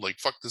in. Like,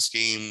 fuck this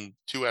game.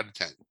 2 out of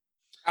 10.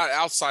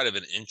 Outside of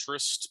an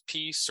interest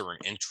piece or an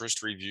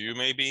interest review,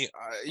 maybe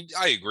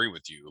I agree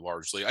with you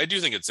largely. I do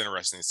think it's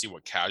interesting to see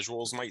what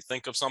casuals might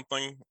think of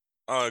something,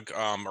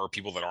 or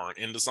people that aren't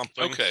into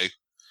something. Okay,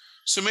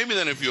 so maybe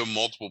then if you have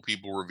multiple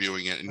people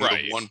reviewing it and you're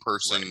the one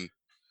person,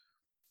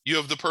 you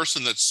have the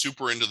person that's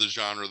super into the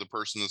genre, the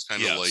person that's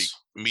kind of like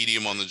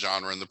medium on the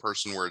genre, and the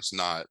person where it's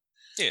not.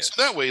 Yeah. So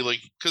that way,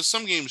 like, because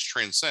some games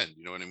transcend,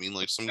 you know what I mean?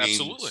 Like, some games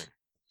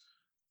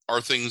are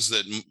things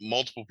that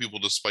multiple people,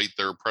 despite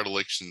their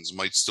predilections,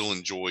 might still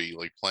enjoy,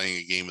 like playing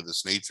a game of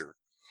this nature.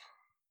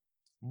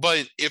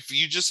 But if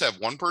you just have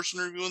one person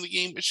reviewing the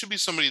game, it should be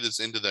somebody that's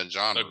into that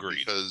genre. Agreed.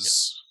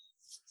 Because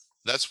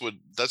that's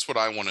what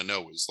I want to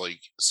know, is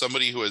like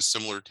somebody who has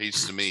similar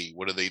tastes to me.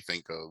 What do they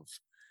think of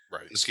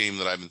this game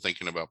that I've been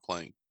thinking about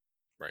playing?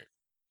 Right.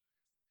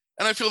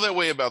 And I feel that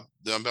way about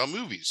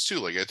movies too.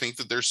 Like, I think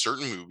that there's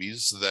certain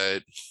movies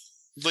that,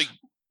 like,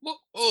 well,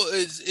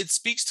 it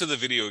speaks to the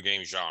video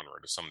game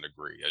genre to some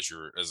degree,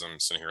 as I'm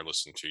sitting here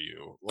listening to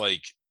you,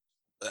 like,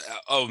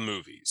 of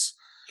movies.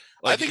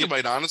 Like, I think it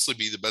might honestly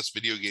be the best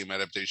video game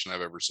adaptation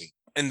I've ever seen.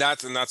 And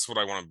that's what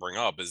I want to bring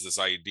up, is this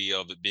idea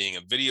of it being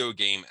a video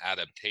game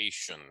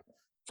adaptation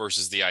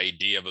versus the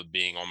idea of it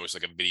being almost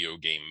like a video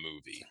game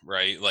movie,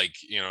 right? Like,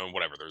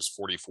 whatever, there's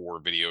 44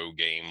 video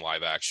game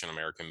live action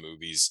American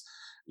movies.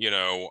 They're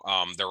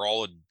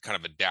all kind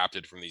of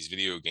adapted from these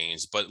video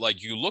games, but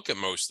like, you look at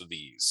most of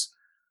these,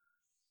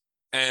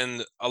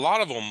 and a lot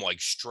of them like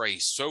stray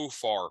so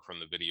far from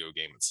the video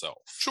game itself.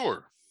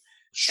 Sure.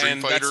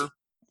 Street Fighter,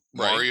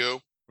 Mario.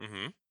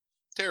 Mm-hmm.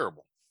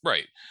 Terrible.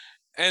 Right.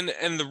 And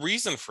the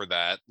reason for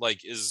that,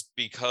 like, is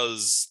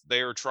because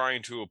they're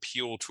trying to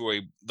appeal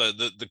to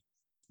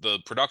the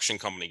production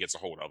company gets a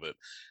hold of it,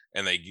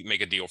 and they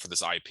make a deal for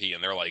this IP,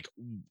 and they're like,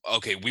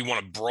 okay, we want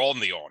to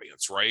broaden the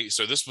audience, right?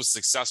 So this was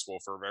successful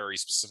for a very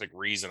specific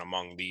reason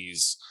among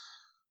these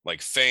like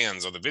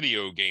fans of the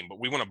video game, but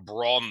we want to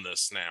broaden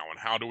this now, and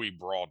how do we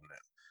broaden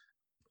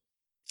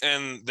it?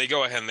 And they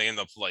go ahead and they end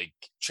up like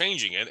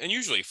changing it, and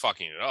usually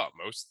fucking it up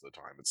most of the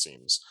time, it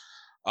seems.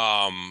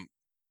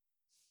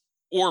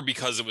 Or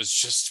because it was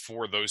just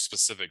for those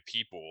specific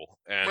people,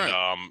 and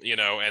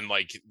and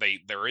like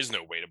there is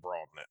no way to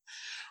broaden it,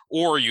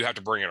 or you have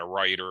to bring in a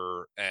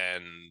writer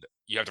and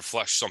you have to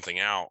flesh something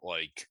out,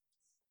 like,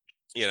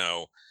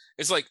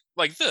 it's like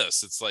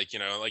this. It's like,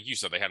 like you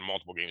said, they had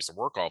multiple games to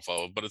work off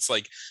of, but it's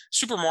like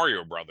Super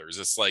Mario Brothers.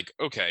 It's like,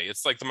 okay,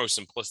 it's like the most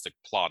simplistic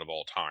plot of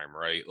all time,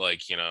 right?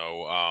 Like,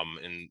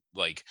 and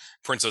like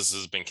Princess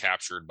has been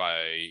captured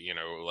by,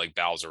 like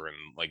Bowser, and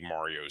like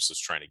Mario's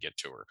just trying to get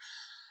to her.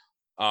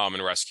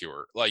 And rescue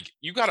her. Like,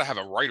 you got to have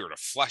a writer to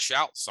flesh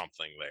out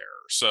something there.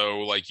 So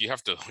like, you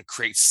have to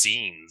create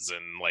scenes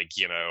and like,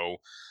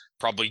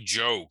 probably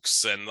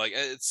jokes, and like,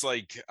 it's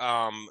like,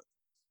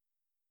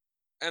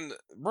 and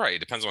right, it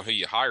depends on who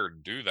you hire to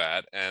do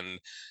that. And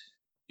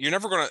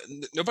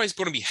nobody's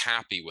gonna be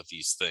happy with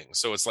these things.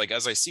 So it's like,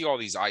 as I see all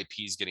these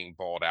IPs getting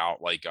bought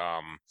out, like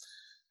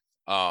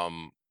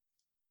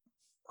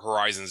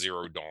Horizon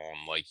Zero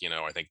Dawn, like,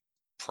 I think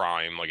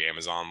Prime, like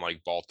Amazon,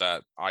 like bought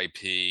that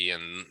IP,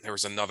 and there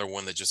was another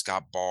one that just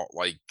got bought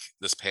like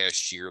this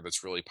past year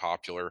that's really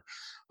popular.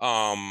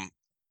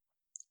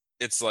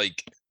 It's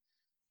like,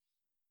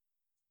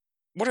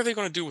 what are they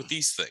going to do with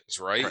these things,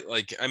 right?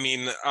 Like, I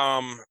mean,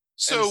 yeah.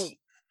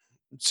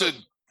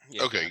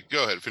 Okay,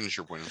 go ahead, finish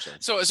your point. I'm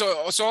sorry.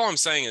 So all I'm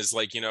saying is,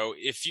 like,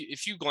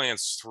 if you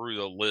glance through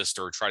the list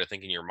or try to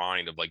think in your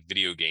mind of like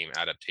video game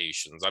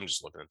adaptations, I'm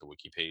just looking at the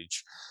wiki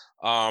page,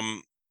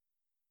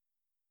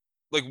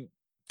 like,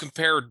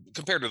 compared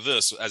to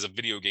this as a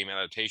video game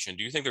adaptation,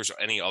 do you think there's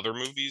any other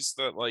movies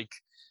that like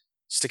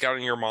stick out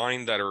in your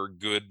mind that are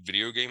good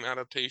video game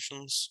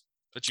adaptations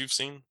that you've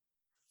seen?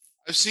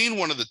 I've seen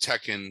one of the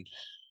Tekken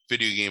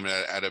video game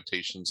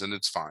adaptations, and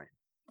it's fine.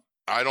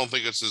 I don't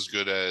think it's as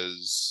good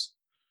as,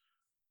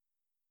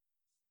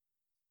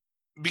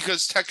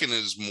 because Tekken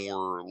is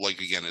more like,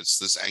 again, it's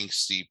this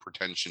angsty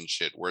pretension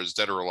shit, whereas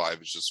Dead or Alive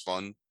is just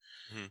fun.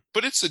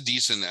 but it's a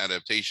decent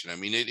adaptation. I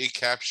mean, it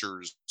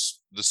captures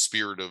the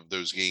spirit of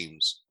those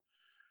games.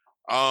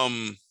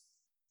 There's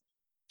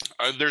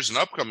an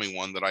upcoming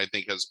one that I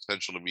think has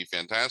potential to be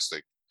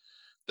fantastic,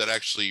 that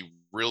actually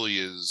really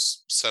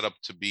is set up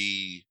to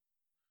be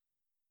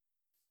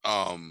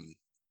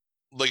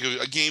like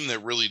a game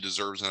that really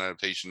deserves an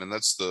adaptation, and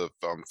that's the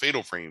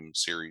Fatal Frame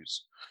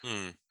series.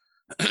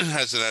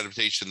 Has an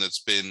adaptation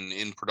that's been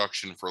in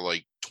production for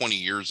like 20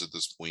 years at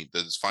this point,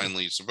 that is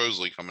finally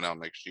supposedly coming out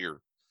next year.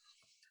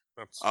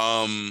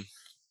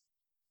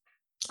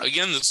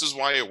 Again, this is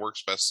why it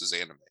works best as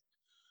anime.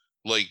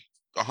 Like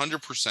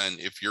 100%,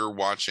 if you're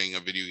watching a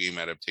video game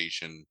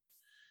adaptation,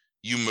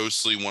 you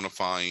mostly want to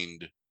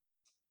find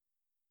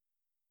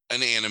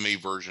an anime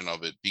version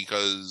of it,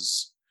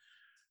 because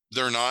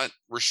they're not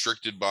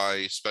restricted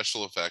by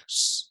special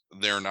effects.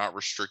 They're not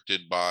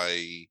restricted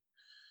by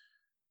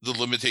the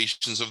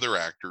limitations of their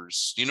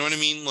actors. You know what I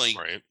mean? Like,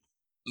 right.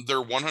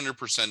 They're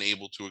 100%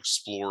 able to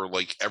explore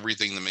like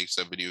everything that makes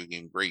that video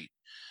game great.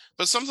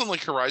 But something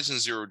like Horizon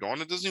Zero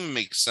Dawn, it doesn't even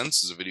make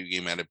sense as a video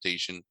game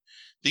adaptation,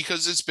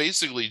 because it's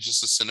basically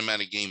just a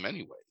cinematic game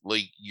anyway.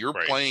 Like, you're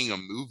playing a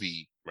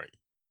movie,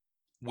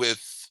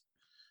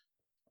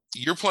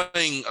 you're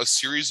playing a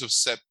series of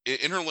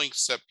interlinked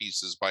set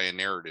pieces by a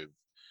narrative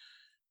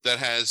that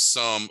has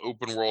some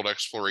open world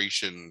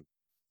exploration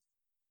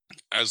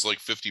as like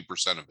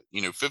 50% of it.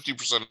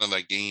 50% of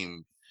that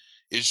game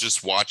is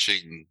just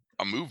watching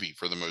a movie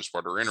for the most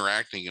part, or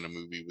interacting in a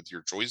movie with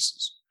your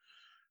choices.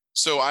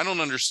 So I don't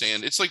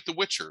understand. It's like The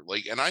Witcher,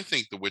 and I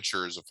think The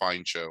Witcher is a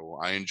fine show.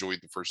 I enjoyed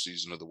the first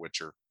season of The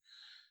Witcher.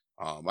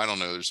 I don't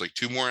know. There's like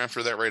 2 more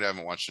after that, right? I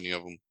haven't watched any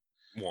of them.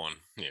 1,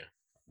 yeah.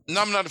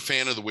 No, I'm not a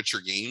fan of the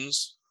Witcher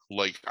games.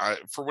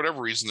 For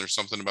whatever reason, there's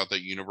something about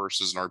that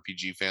universe as an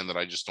RPG fan that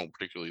I just don't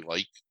particularly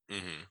like.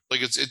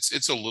 Like,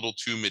 it's a little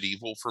too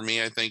medieval for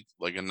me, I think,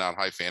 and not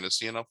high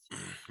fantasy enough.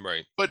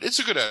 Right. But it's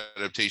a good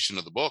adaptation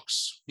of the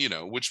books,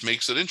 which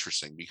makes it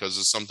interesting, because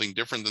it's something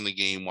different than the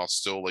game while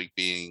still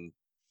being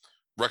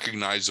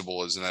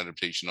recognizable as an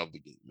adaptation of the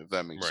game, if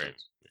that makes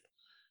sense.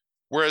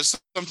 Whereas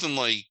something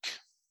like,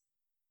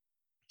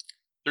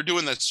 they're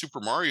doing that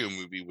Super Mario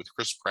movie with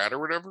Chris Pratt or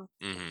whatever.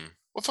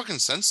 What fucking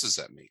sense does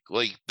that make?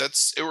 Or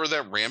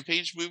that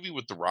Rampage movie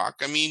with The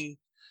Rock. I mean,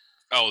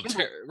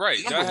 right.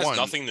 That has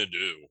nothing to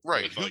do.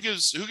 Right. Who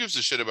gives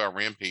a shit about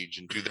Rampage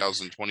in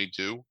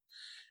 2022?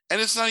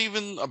 And it's not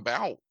even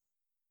about,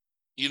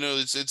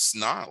 it's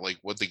not like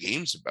what the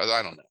game's about.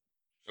 I don't know.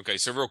 Okay,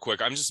 so real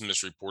quick, I'm just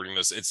misreporting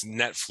this. It's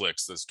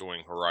Netflix that's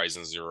doing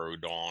Horizon Zero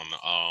Dawn.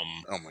 Oh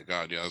my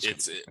god, yeah.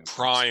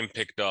 Prime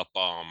picked up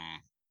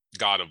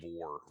God of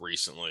War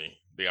recently,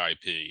 the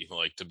IP,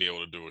 to be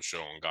able to do a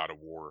show on God of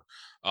War.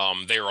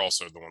 They are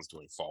also the ones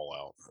doing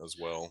Fallout as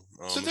well.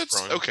 So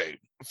that's okay.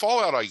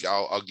 Fallout,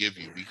 I'll give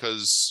you,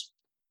 because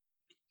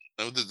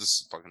this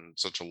is fucking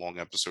such a long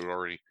episode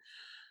already.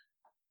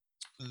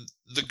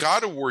 The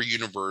God of War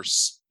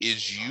universe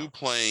is you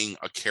playing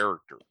a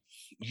character.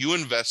 You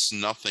invest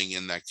nothing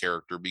in that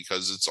character,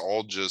 because it's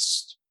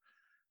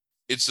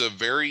a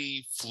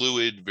very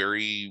fluid,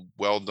 very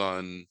well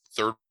done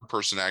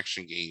third-person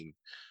action game.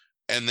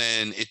 And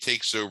then it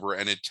takes over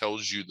and it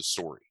tells you the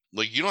story.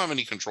 You don't have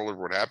any control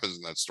over what happens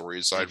in that story,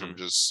 aside from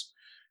just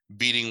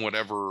beating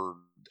whatever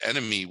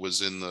enemy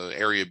was in the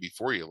area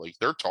before you.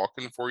 They're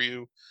talking for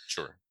you.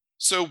 Sure.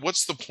 So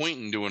what's the point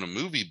in doing a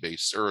movie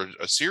based or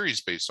a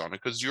series based on it?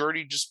 Because you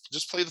already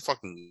just play the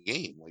fucking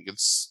game.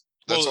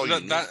 That's all you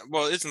need.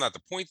 Isn't that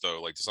the point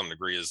though? To some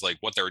degree, is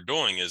what they're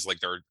doing is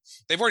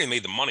they've already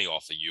made the money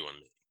off of you and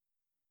me.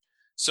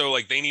 So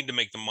they need to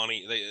make the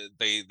money.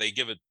 They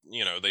give it,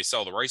 they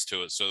sell the rights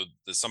to it, so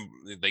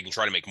they can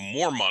try to make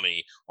more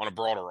money on a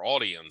broader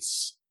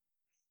audience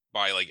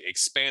by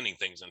expanding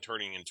things and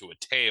turning into a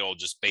tale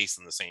just based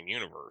in the same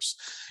universe.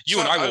 You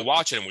and I will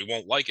watch it and we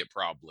won't like it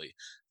probably,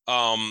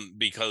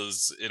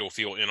 because it'll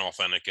feel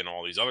inauthentic and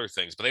all these other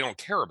things. But they don't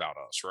care about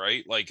us,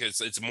 right?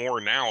 It's more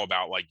now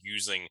about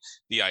using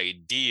the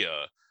idea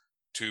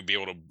to be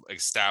able to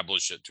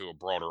establish it to a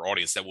broader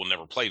audience that will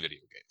never play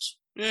video games.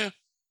 Yeah.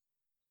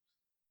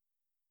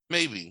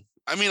 Maybe.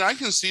 I mean, I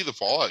can see the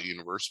Fallout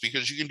universe,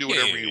 because you can do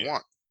whatever you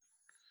want.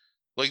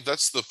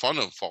 That's the fun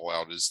of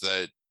Fallout, is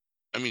that,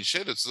 I mean,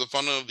 shit, it's the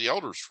fun of the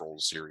Elder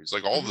Scrolls series.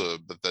 All the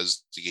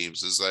Bethesda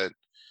games, is that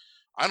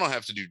I don't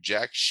have to do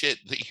jack shit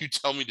that you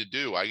tell me to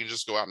do. I can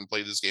just go out and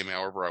play this game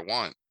however I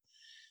want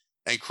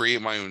and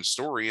create my own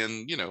story.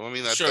 And,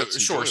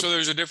 that's sure. So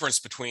there's a difference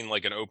between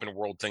an open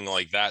world thing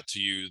like that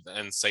to you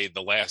and say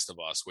The Last of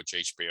Us, which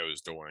HBO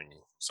is doing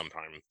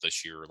sometime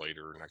this year,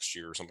 later next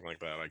year, or something like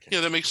that.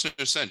 Yeah, that makes no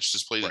sense.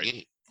 Just play the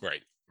game.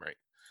 Right.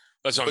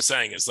 That's what I'm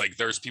saying. It's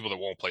there's people that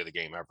won't play the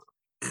game ever.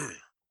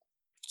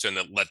 So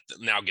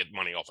now get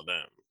money off of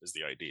them is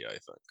the idea, I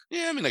think.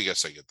 Yeah, I mean, I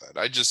guess I get that.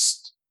 I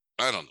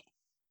don't know.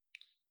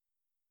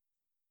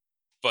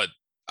 But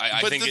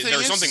I think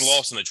there's something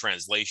lost in the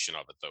translation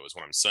of it, though, is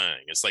what I'm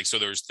saying. It's so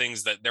there's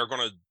things that they're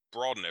going to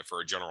broaden it for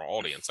a general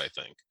audience, I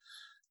think.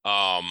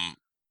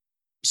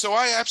 So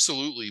I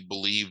absolutely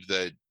believe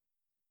that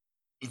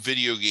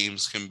video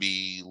games can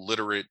be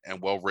literate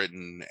and well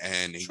written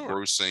and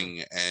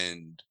engrossing,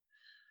 and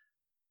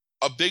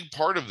a big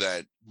part of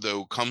that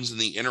though comes in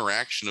the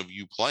interaction of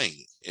you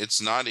playing.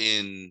 It's not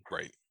in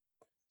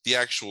the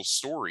actual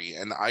story.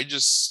 And I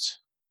just,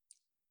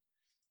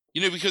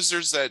 because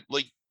there's that,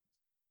 like,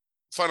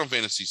 Final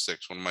Fantasy VI,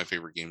 one of my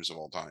favorite games of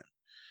all time.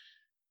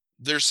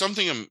 There's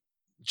something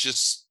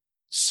just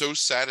so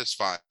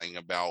satisfying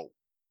about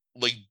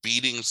like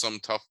beating some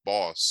tough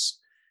boss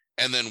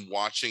and then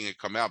watching it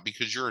come out,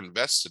 because you're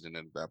invested in it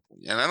at that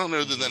point. And I don't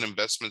know that that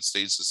investment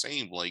stays the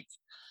same. Like,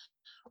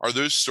 are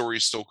those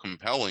stories still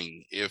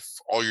compelling if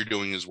all you're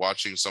doing is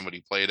watching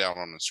somebody play it out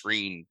on the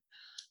screen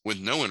with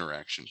no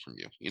interaction from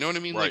you? You know what I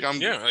mean? Right. Like,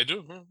 I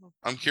do.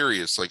 I'm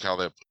curious, like, how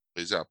that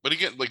plays out. But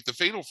again, like the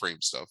Fatal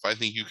Frame stuff, I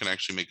think you can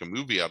actually make a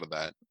movie out of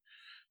that,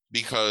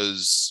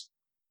 because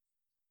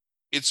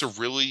it's a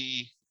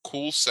really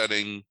cool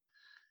setting.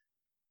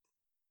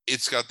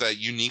 It's got that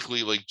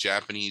uniquely like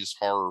Japanese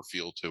horror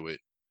feel to it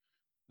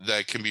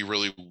that can be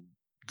really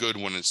good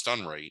when it's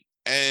done right.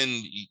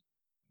 And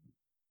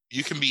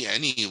you can be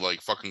any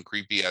like fucking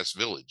creepy ass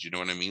village. You know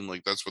what I mean?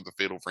 Like, that's what the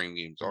Fatal Frame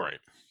games are. Right.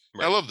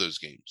 I love those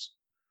games.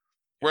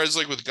 Whereas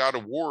like with God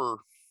of War,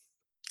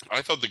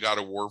 I thought the God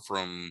of War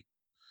from,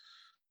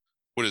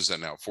 what is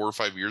that now, 4 or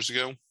 5 years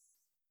ago?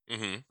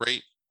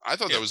 Right? I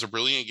thought that was a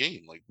brilliant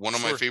game. Like one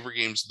of my favorite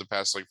games of the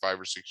past like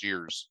 5 or 6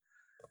 years.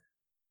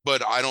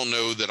 But I don't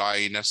know that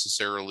I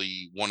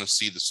necessarily want to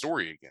see the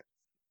story again.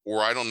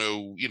 Or I don't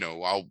know,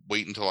 I'll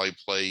wait until I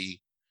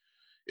play,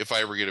 if I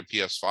ever get a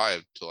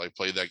PS5, till I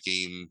play that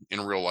game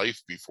in real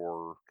life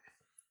before,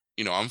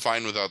 I'm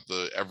fine without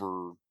the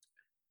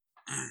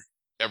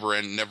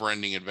never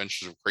ending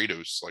adventures of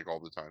Kratos like all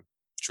the time.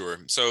 Sure.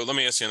 So let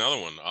me ask you another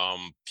one.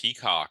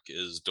 Peacock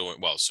is doing,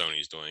 well,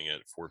 Sony's doing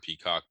it for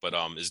Peacock, but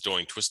is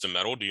doing Twisted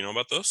Metal. Do you know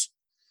about this?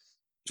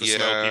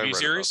 Twisted Metal TV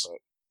series?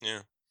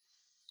 Yeah.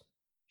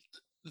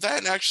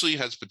 That actually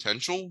has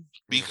potential,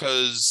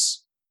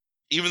 because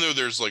even though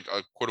there's like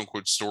a quote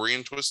unquote story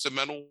in Twisted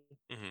Metal,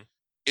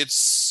 it's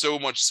so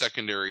much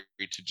secondary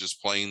to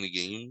just playing the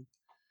game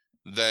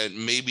that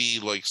maybe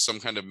like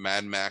some kind of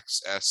Mad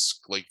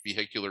Max-esque like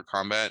vehicular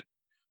combat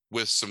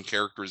with some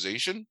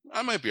characterization,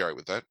 I might be all right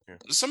with that.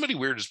 Somebody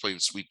weird is playing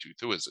Sweet Tooth.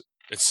 Who is it?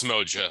 It's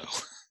Samoa Joe,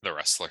 the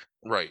wrestler.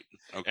 Right.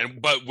 Okay.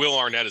 But Will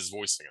Arnett is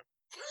voicing him.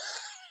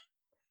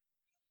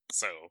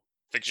 So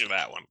picture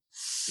that one.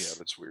 Yeah,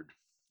 that's weird.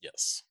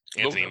 Yes.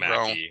 Anthony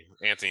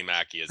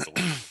Mackie is the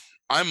lead.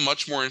 I'm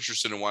much more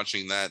interested in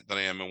watching that than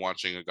I am in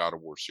watching a God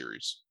of War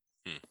series.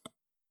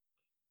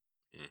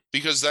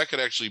 Because that could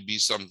actually be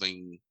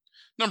something.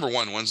 Number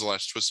one, when's the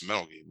last Twisted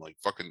Metal game? Like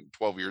fucking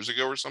 12 years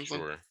ago or something?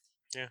 Sure.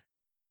 Yeah.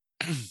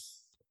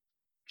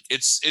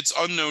 It's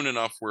unknown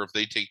enough where if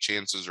they take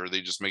chances or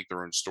they just make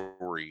their own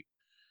story,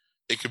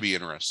 it could be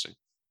interesting.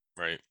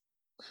 Right.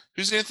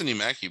 Who's Anthony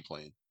Mackie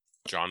playing?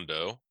 John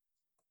Doe.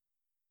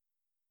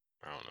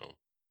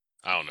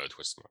 I don't know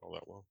Twisted Metal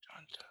that well.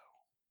 John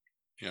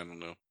Doe. Yeah, I don't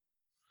know.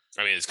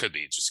 I mean, it could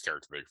be just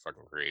character they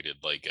fucking created,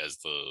 like as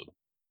the.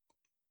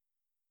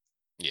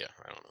 Yeah,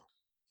 I don't know,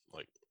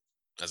 like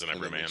as an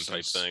everyman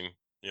type thing,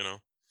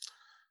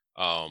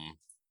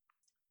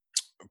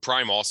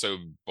 Prime also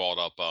bought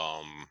up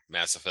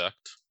Mass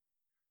Effect.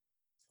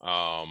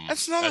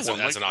 That's another one.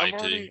 As like,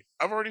 an IP.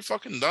 I've already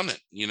fucking done it.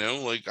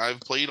 Like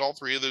I've played all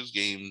 3 of those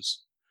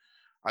games.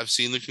 I've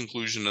seen the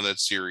conclusion of that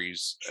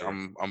series. Sure.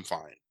 I'm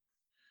fine.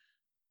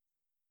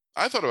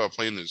 I thought about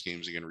playing those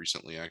games again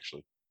recently,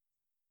 actually.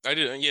 I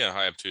did. Yeah,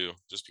 I have too.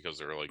 Just because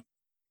they're like,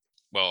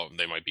 well,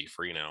 they might be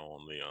free now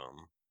on the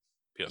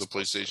PS the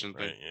PlayStation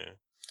thing. Right?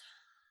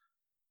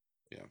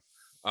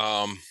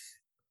 Yeah.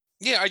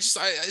 Yeah,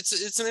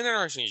 it's an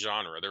interesting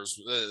genre.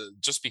 There's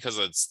just because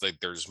it's like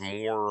there's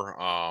more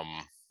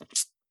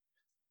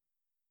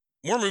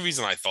movies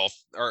than I thought,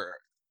 or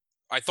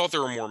I thought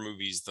there were more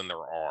movies than there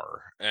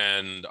are,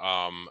 and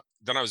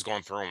then I was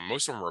going through them.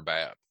 Most of them were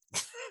bad.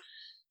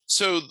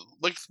 So,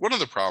 like, one of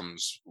the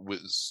problems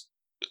was,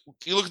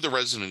 you look at the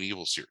Resident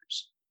Evil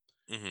series.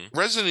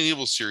 Resident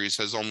Evil series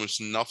has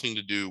almost nothing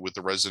to do with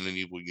the Resident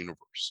Evil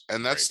universe,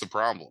 and that's the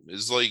problem.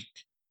 Is like,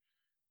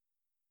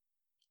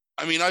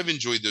 I mean, I've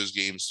enjoyed those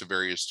games to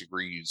various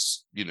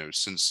degrees,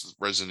 since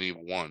Resident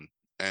Evil 1,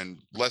 and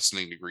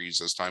lessening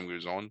degrees as time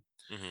goes on.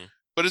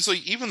 But it's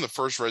like, even the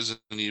first Resident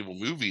Evil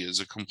movie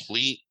is a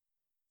complete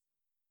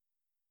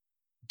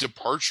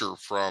departure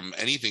from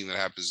anything that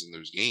happens in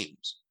those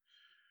games.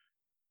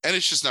 And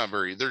it's just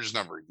they're just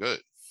not very good.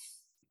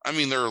 I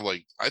mean, they're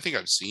like, I think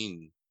I've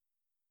seen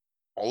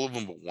all of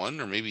them but one,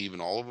 or maybe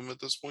even all of them at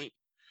this point.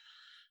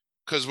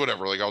 Because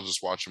whatever, like, I'll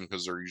just watch them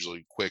because they're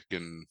usually quick,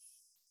 and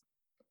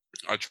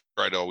I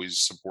try to always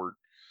support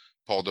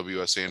Paul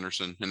W.S.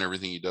 Anderson and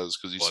everything he does,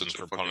 because he's such a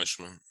fucking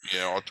punishment.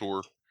 Yeah,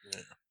 auteur.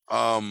 Yeah.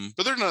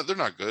 But they're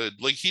not good.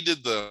 Like, he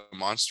did the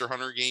Monster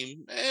Hunter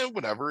game,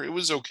 whatever. It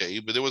was okay,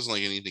 but it wasn't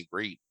like anything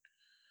great.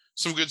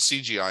 Some good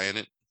CGI in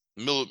it.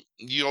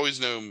 You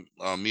always know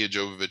Mia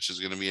Jovovich is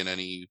going to be in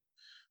any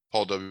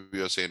Paul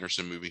W.S.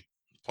 Anderson movie,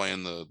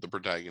 playing the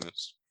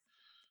protagonist.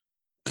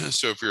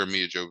 So if you're a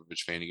Mia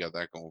Jovovich fan, you got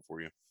that going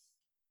for you.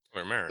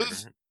 They're married,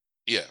 right?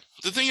 Yeah.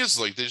 The thing is,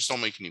 like, they just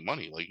don't make any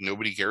money. Like,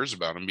 nobody cares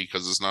about them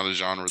because it's not a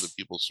genre that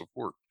people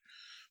support.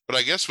 But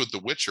I guess with The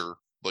Witcher,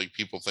 like,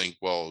 people think,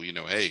 well,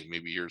 hey,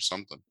 maybe here's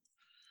something.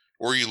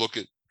 Or you look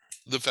at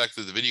the fact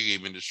that the video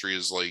game industry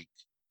is like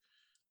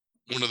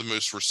one of the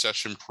most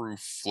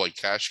recession-proof, like,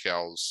 cash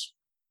cows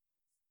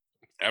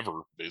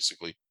ever,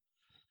 basically.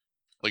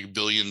 Like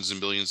billions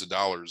and billions of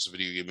dollars the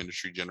video game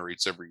industry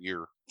generates every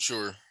year.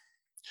 Sure.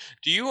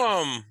 Do you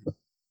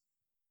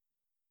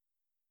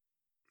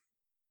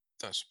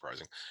that's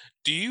surprising.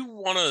 Do you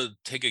want to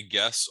take a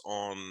guess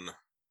on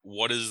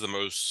what is the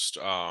most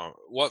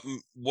what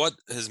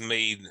has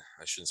made,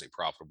 I shouldn't say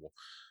profitable,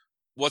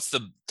 what's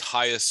the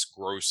highest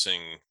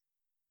grossing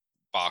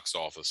box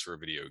office for a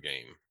video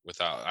game?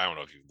 Without, I don't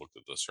know if you've looked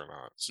at this or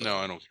not. So. No,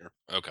 I don't care.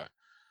 Okay.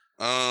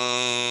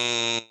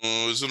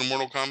 Is it a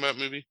Mortal Kombat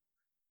movie?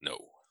 No.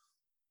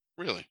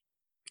 Really?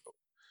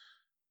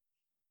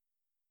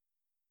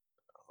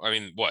 I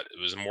mean, what? It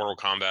was a Mortal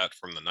Kombat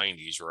from the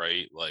 90s,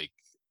 right? Like,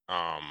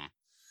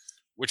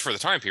 which for the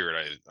time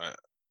period I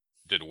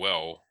did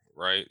well,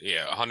 right?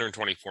 Yeah,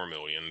 124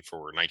 million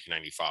for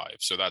 1995.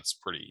 So that's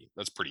pretty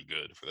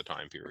good for the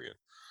time period.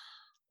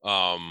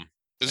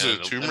 Is it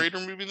a Tomb Raider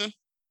movie then?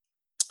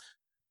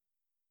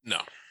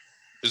 No.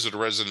 Is it a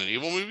Resident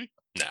Evil movie?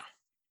 No.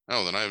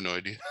 Oh, then I have no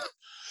idea.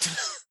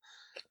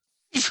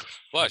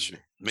 Bless you.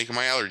 Making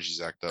my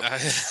allergies act up.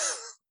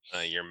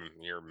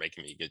 You're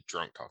making me get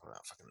drunk talking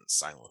about fucking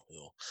Silent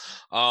Hill.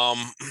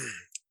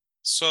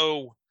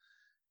 So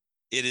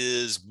it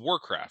is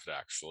Warcraft,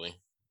 actually.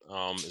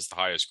 Is the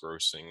highest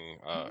grossing,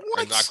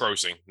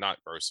 not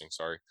grossing,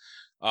 sorry.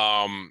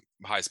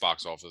 Highest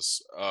box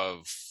office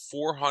of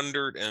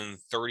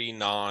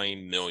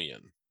 439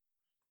 million.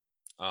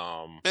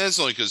 That's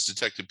only because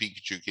Detective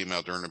Pikachu came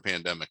out during the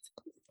pandemic.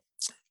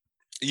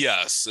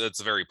 Yes,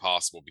 it's very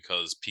possible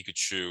because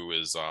Pikachu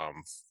is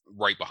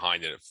right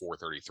behind it at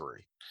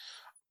 433.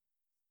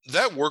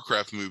 That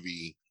Warcraft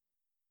movie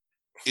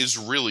is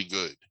really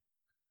good.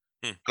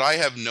 But I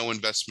have no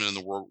investment in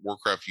the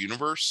Warcraft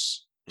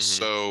universe,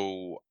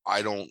 so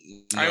I don't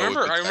know. I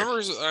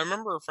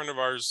remember a friend of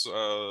ours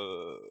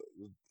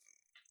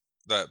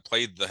that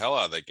played the hell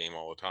out of that game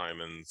all the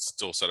time and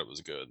still said it was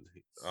good.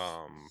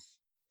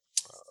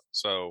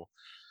 So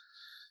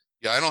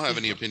yeah, I don't have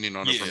any opinion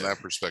on it from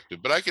that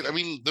perspective, but I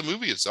mean, the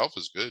movie itself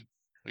is good.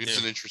 Like, it's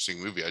an interesting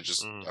movie. I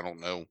I don't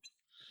know.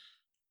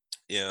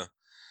 Yeah.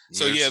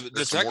 So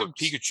Detective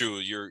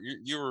Pikachu,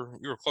 you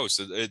were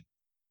close.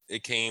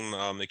 It came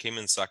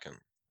in second.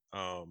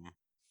 Yeah,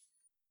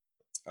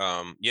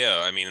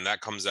 I mean, and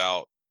that comes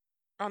out.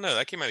 Oh no,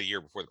 that came out a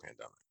year before the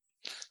pandemic.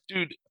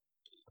 Dude,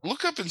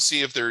 look up and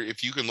see if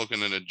you can look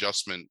in an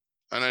adjustment.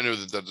 And I know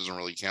that doesn't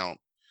really count.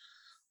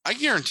 I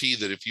guarantee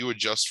that if you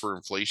adjust for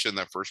inflation,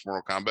 that first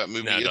Mortal Kombat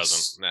movie, no, it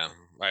doesn't. No,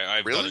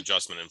 I've really? done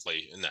adjustment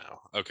inflation. No,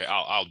 okay,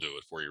 I'll do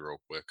it for you real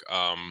quick.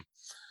 I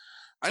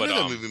know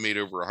that movie made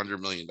over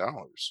 $100 million.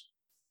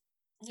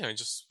 Yeah, I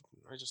just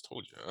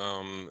told you.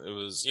 It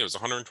was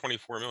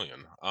 124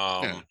 million.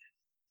 Yeah.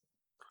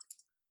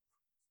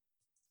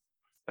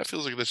 That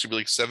feels like that should be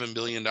like $7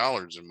 billion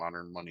in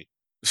modern money.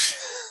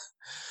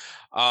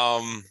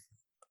 Yeah,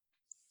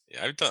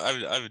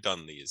 I've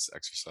done these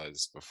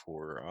exercises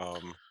before.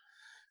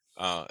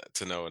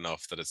 To know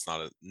enough that it's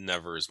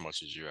never as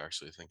much as you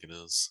actually think it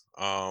is.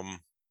 Let's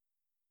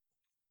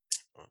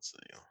see.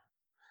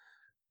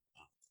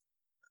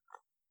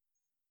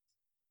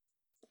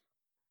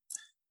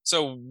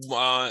 So,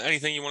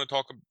 anything you want to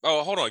talk about?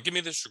 Oh, hold on. Give me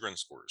the Chagrin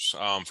scores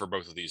for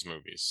both of these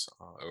movies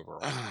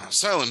overall.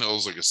 Silent Hill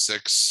is like a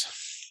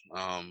 6.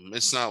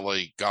 It's not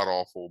like god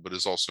awful, but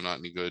it's also not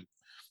any good.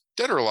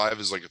 Dead or Alive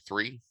is like a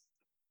 3.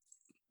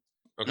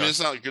 Okay. I mean,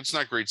 it's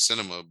not great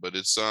cinema, but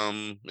it's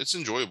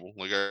enjoyable.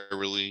 Like, I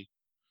really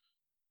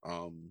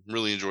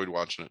enjoyed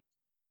watching it.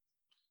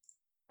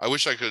 I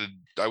wish there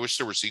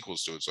were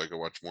sequels to it so I could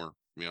watch more, to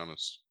be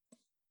honest.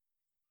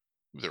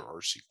 There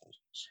are sequels.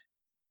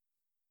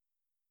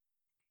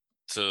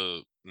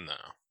 No.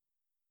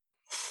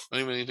 Not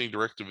even anything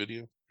direct to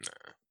video? No.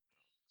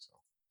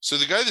 So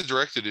the guy that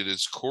directed it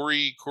is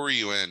Corey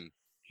Yuen.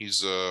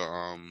 He's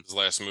his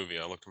last movie,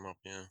 I looked him up,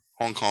 yeah.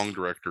 Hong Kong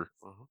director.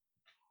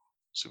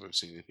 See if I've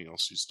seen anything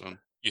else he's done.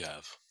 You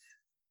have.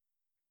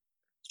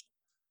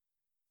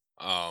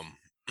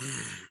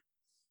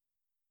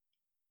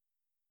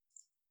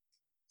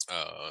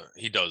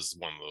 He does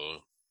one of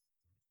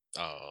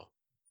the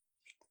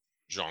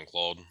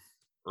Jean-Claude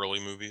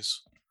early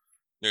movies.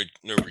 No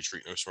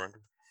Retreat, No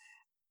Surrender.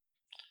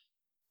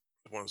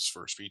 One of his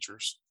first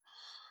features.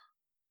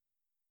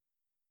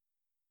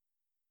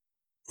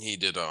 He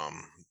did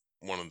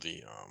one of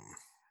the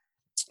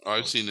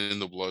I've seen it, In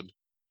the Blood.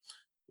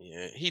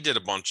 Yeah, he did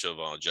a bunch of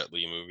Jet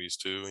Li movies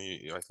too.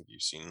 I think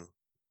you've seen.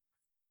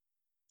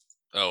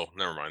 Oh,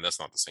 never mind. That's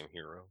not the same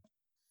hero.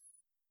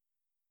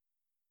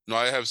 No,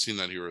 I have seen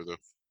that hero though.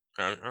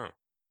 Oh.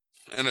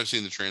 And I've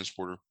seen The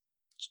Transporter.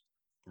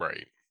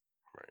 Right.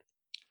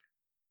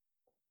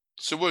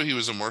 So what? He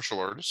was a martial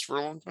artist for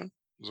a long time.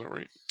 Is that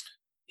right?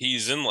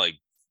 He's in like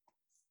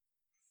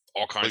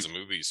all kinds of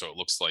movies, so it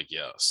looks like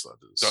yes, that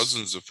is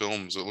dozens of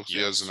films. It looks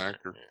like he as an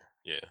actor.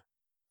 Yeah.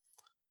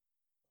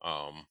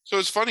 So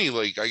it's funny,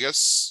 like I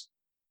guess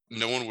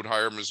no one would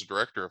hire him as a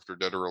director after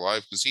Dead or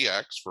Alive because he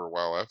acts for a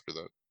while after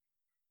that.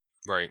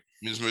 Right.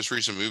 His most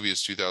recent movie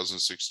is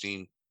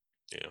 2016.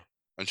 Yeah.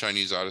 A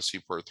Chinese Odyssey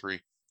Part 3.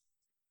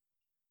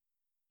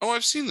 Oh,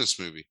 I've seen this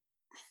movie.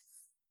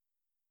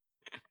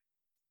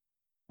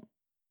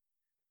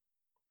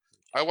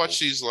 I watched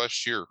these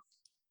last year.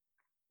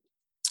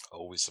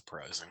 Always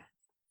surprising.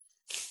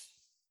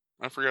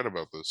 I forgot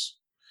about this.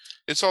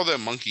 It's all that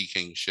Monkey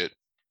King shit.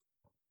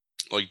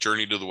 Like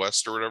Journey to the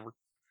West or whatever.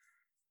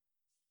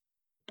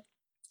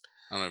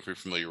 I don't know if you're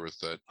familiar with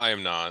that. I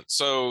am not.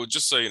 So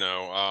just so you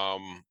know,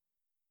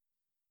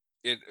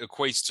 it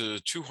equates to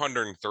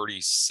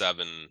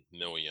 237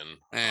 million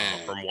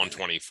from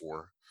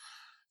 124.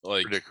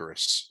 Like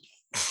ridiculous.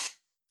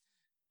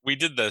 We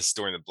did this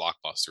during the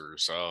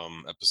Blockbusters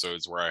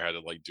episodes where I had to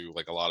like do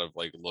like a lot of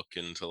like look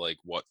into like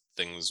what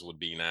things would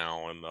be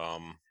now and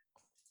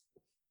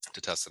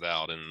to test it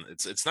out, and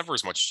it's never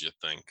as much as you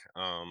think.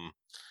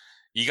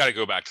 You got to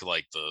go back to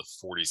like the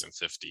 40s and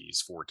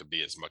 50s for it to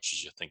be as much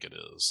as you think it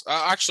is.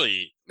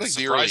 Actually, like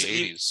the early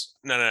 80s.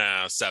 No,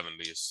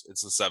 70s.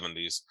 It's the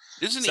 70s.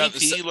 Isn't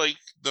E.T. like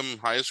the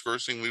highest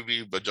grossing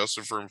movie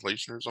adjusted for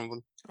inflation or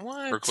something?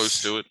 What? Or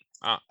close to it?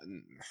 Why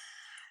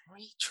are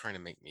you trying to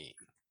make me?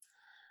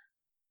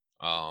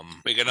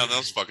 We got nothing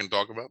else to fucking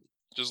talk about.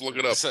 Just look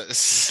it up.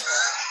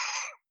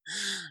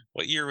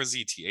 What year was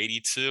E.T.?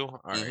 82? All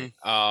right.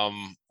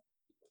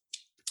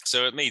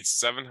 So it made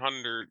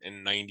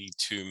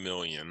 792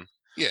 million.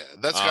 Yeah,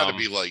 that's got to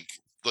be like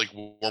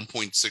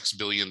 1.6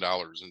 billion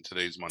dollars in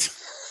today's money.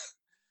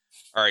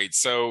 All right,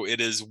 so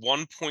it is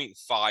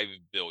 1.5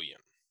 billion.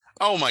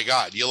 Oh my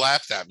god, you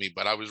laughed at me,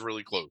 but I was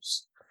really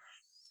close.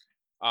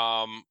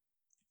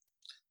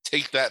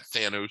 Take that,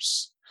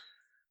 Thanos.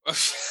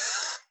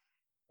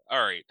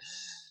 All right.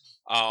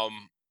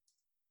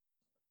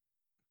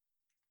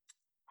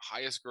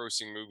 Highest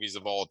grossing movies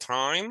of all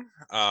time.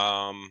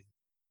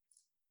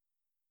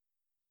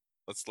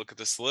 Let's look at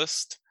this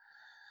list.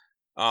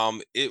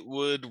 It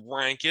would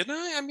rank it.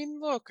 I mean,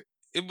 look,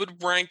 it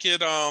would rank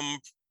it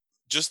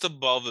just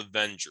above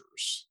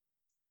Avengers.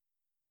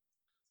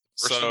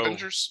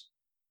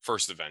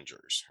 First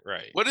Avengers,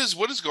 right? What is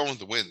Gone with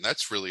the Wind?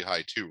 That's really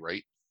high too,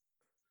 right?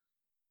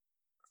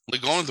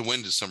 Like Gone with the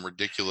Wind is some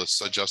ridiculous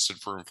adjusted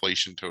for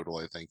inflation total,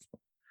 I think.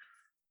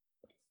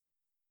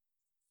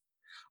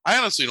 I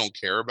honestly don't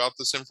care about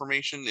this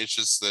information. It's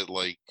just that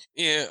like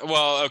yeah,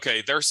 well,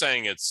 okay, they're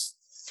saying it's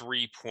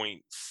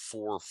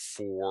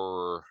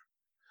 3.44.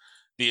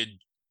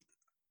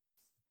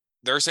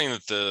 They're saying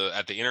that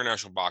at the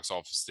international box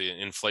office, the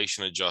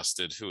inflation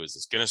adjusted, who is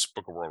this? Guinness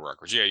Book of World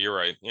Records. Yeah, you're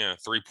right. Yeah,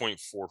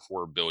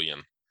 3.44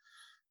 billion.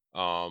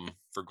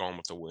 For Gone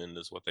with the Wind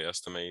is what they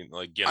estimate.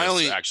 Like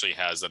Guinness actually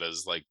has it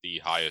as like the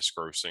highest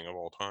grossing of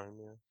all time.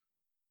 Yeah.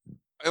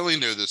 I only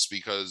know this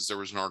because there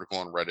was an article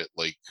on Reddit,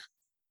 like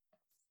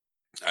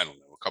I don't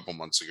know, a couple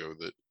months ago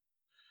that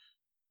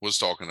was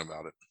talking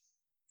about it.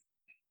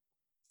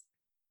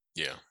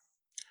 Yeah.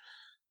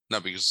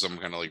 Not because of some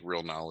kind of like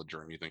real knowledge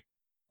or anything.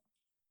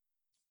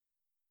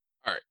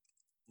 All right.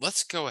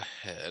 Let's go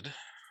ahead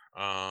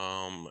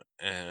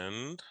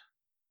and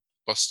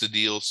bust a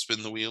deal,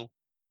 spin the wheel.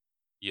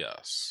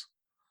 Yes.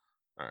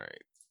 All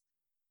right.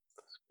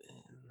 Spin.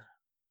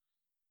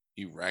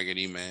 You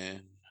raggedy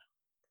man.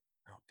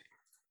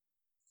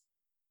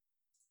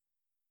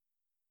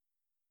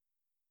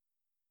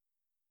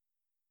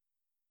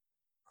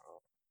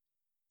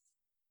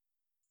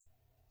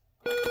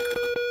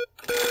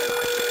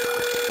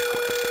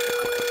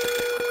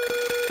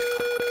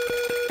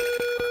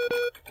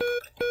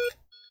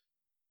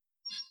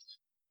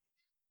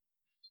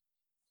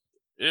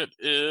 It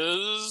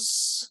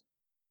is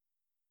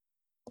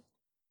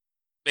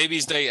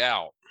Baby's Day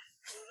Out.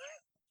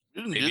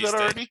 You didn't do that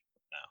already?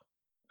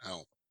 No.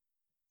 Oh.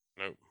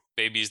 Nope.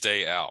 Baby's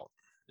Day Out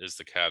is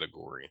the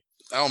category.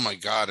 Oh my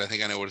god, I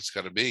think I know what it's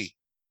got to be.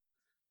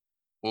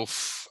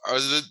 Oof.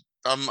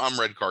 I'm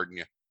red carding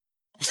you.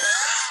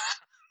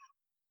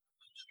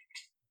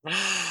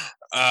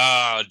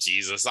 Oh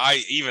Jesus. I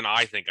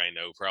think I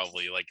know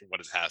probably like what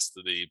it has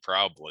to be,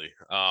 probably.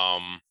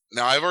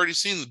 Now I've already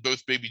seen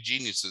both Baby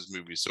Geniuses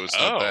movies, so it's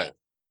not that.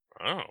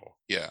 Oh.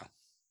 Yeah.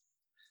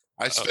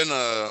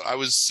 I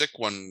was sick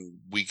one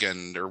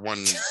weekend or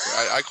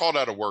I called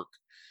out of work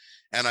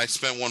and I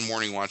spent one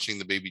morning watching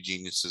the Baby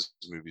Geniuses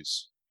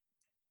movies.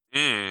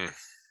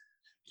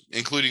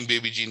 Including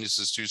Baby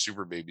Geniuses 2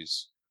 Super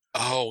Babies.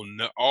 Oh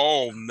no.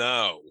 Oh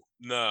no.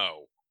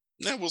 No.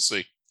 Yeah, we'll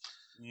see.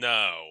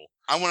 No.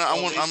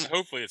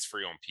 Hopefully it's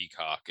free on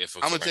Peacock.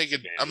 I'm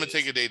gonna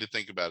take a day to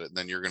think about it, and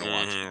then you're gonna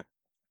watch it.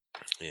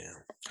 Yeah.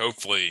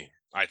 Hopefully,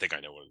 I think I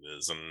know what it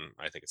is, and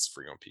I think it's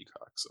free on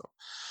Peacock. So,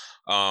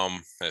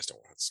 I just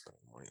don't want to spend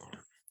money on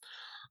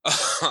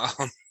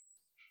it.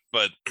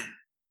 But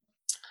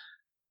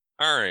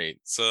all right,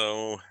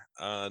 so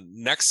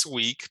next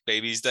week,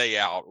 Baby's Day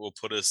Out will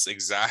put us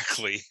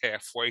exactly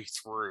halfway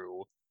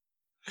through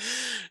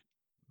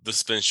the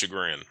Spin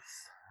Chagrin.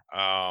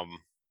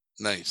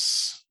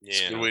 Nice. Yeah.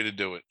 It's a good way to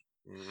do it.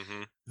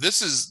 Mm-hmm.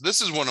 This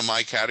is one of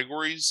my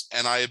categories,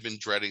 and I have been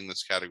dreading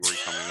this category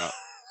coming up.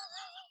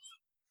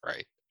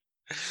 Right.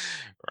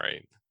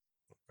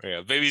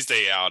 Yeah, Baby's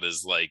Day Out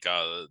is like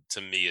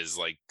to me is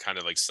like kind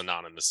of like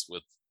synonymous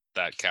with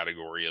that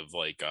category of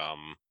like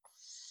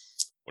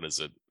what is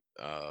it?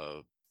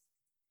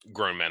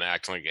 Grown men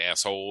acting like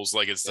assholes.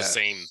 Like it's the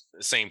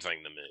same thing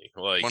to me.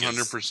 Like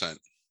 100%.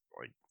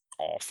 Like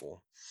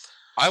awful.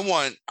 I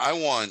want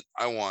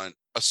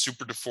a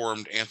super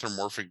deformed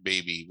anthropomorphic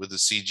baby with a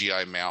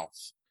CGI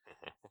mouth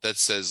that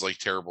says like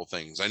terrible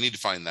things. I need to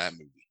find that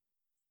movie.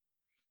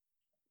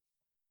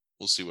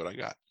 We'll see what I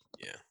got.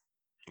 Yeah,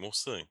 we'll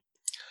see.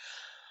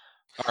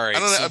 All right. I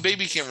don't know. A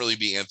baby can't really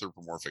be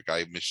anthropomorphic.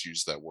 I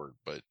misused that word,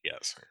 but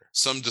yes,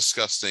 some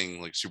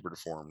disgusting, like super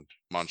deformed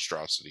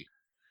monstrosity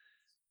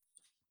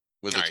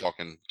with a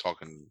talking.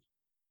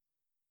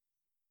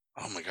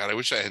 Oh my god! I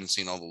wish I hadn't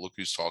seen all the Look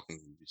Who's Talking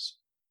movies.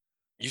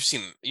 You've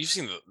seen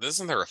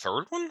isn't there a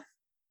third one?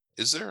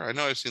 Is there? I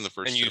know I've seen the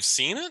first. And you've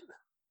seen it?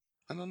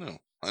 I don't know.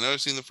 I know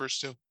I've seen the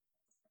first two.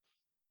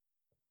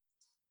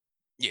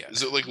 Yeah.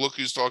 Is it like Look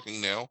Who's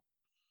Talking Now?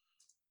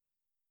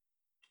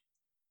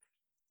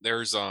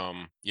 There's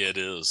yeah, it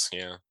is.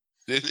 Yeah.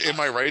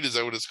 Am I right? Is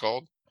that what it's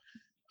called?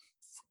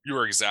 You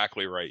are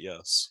exactly right.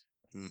 Yes.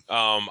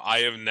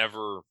 I've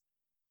never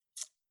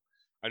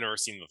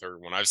seen the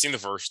third one. I've seen the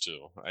first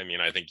two. I mean,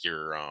 I think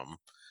you're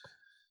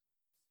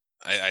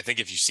I think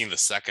if you've seen the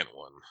second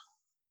one,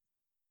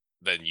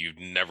 then you've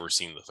never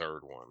seen the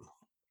third one.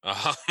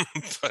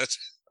 But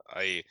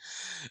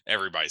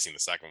everybody's seen the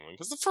second one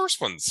because the first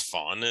one's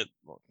fun.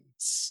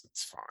 It's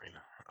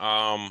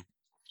fine.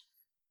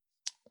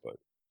 But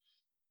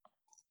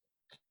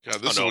yeah,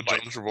 this is what John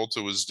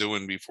Travolta was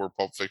doing before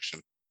Pulp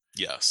Fiction.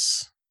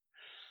 Yes.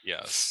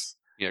 Yeah,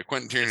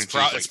 Quentin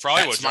Tarantino. It's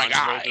probably what John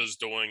Travolta is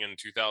doing in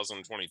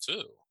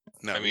 2022.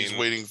 No, he's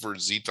waiting for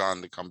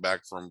Zeton to come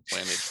back from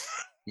Planet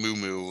Moo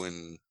Moo,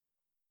 and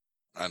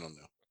I don't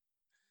know.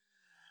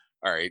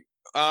 All right.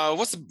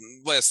 What's the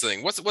last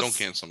thing? Don't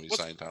cancel me,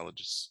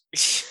 Scientologists.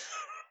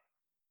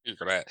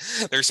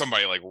 There's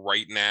somebody like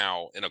right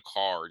now in a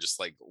car, just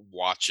like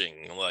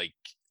watching, like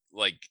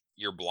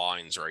your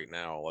blinds right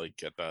now,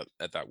 like at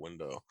that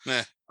window.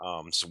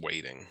 Just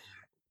waiting.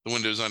 The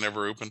windows are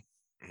never open.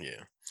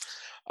 Yeah.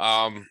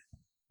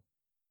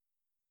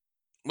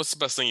 What's the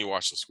best thing you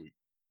watched this week?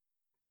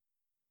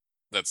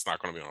 That's not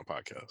going to be on a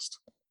podcast.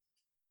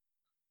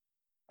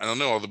 I don't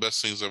know. All the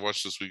best things I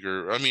watched this week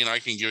are. I mean, I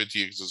can give it to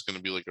you because it's going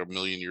to be like a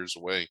million years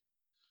away.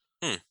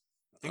 Okay.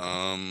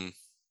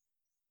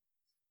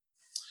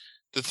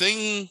 The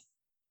thing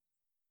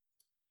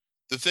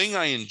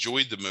I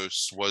enjoyed the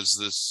most was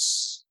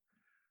this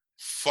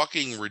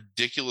fucking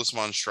ridiculous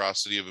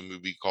monstrosity of a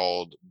movie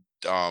called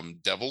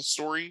Devil's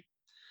Story,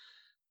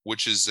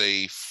 which is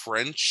a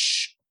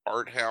French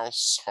art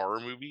house horror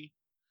movie.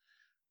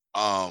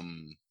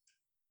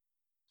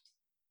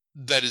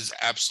 That is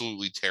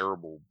absolutely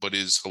terrible, but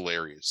is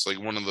hilarious. Like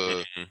one of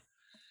the,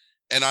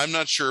 and I'm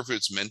not sure if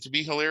it's meant to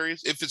be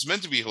hilarious. If it's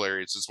meant to be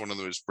hilarious, it's one of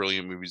the most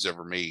brilliant movies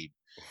ever made.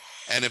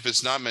 And if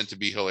it's not meant to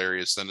be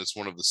hilarious, then it's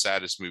one of the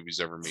saddest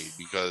movies ever made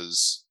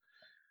because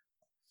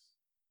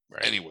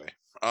anyway.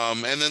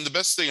 And then the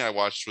best thing I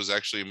watched was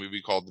actually a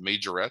movie called The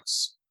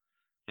Majorettes.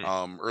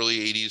 Early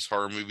 80s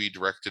horror movie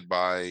directed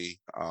by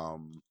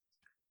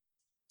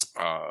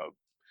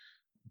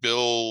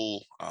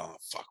Bill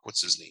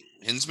what's his name?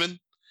 Hinsman,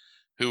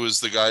 who was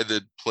the guy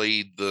that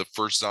played the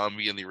first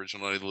zombie in the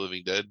original Night of the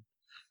Living Dead.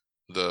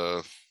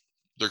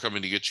 They're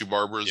coming to get you,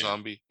 Barbara,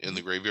 zombie in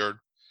the graveyard.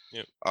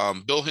 Yep.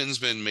 Bill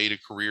Hinsman made a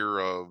career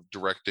of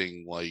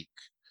directing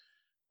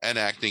and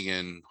acting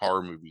in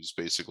horror movies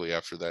basically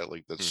after that.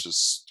 Like that's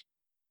just,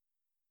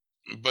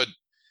 but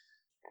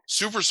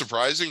super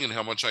surprising in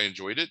how much I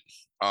enjoyed it.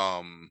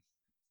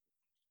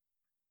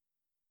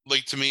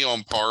 Like to me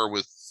on par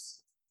with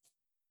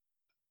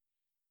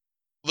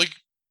like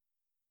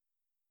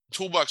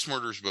Toolbox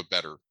Murders, but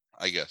better,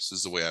 I guess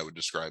is the way I would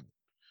describe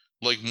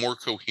it. Like more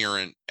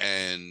coherent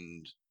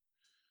and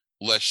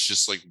less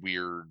just like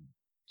weird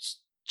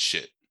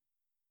shit.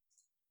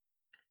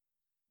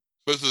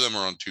 Both of them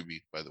are on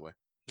Tubi, by the way.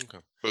 Okay.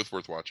 Both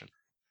worth watching.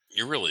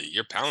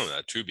 You're pounding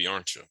that Tubi,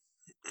 aren't you?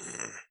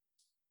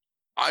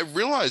 I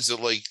realize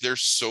that like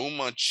there's so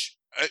much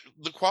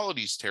the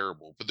quality's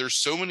terrible, but there's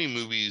so many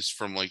movies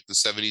from like the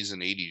 70s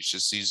and 80s,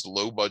 just these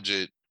low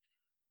budget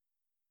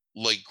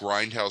like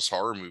grindhouse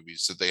horror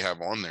movies that they have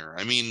on there.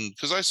 I mean,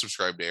 because I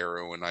subscribe to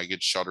Arrow and I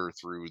get Shudder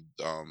through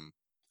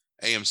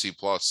AMC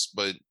Plus,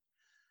 but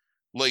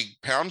like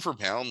pound for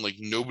pound, like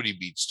nobody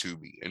beats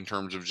Tubi in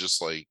terms of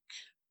just like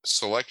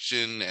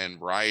selection and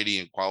variety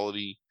and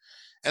quality,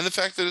 and the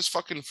fact that it's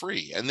fucking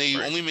free and they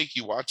only make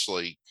you watch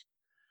like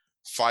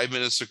 5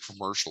 minutes of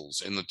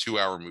commercials in the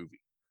 2-hour movie.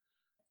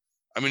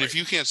 I mean, if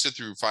you can't sit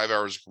through 5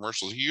 hours of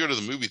commercials, you go to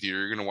the movie theater,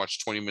 you're going to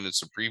watch 20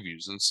 minutes of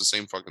previews, and it's the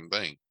same fucking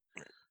thing.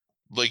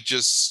 like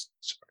just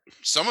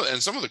some of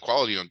the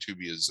quality on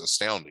Tubi is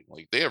astounding.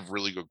 Like they have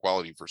really good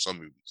quality for some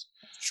movies.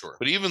 Sure.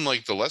 But even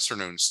like the lesser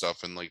known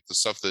stuff and like the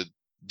stuff that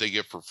they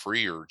get for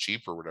free or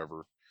cheap or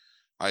whatever,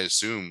 I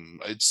assume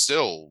it's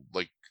still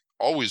like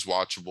always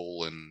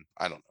watchable. And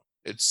I don't know.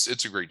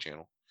 It's a great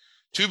channel.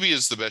 Tubi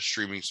is the best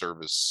streaming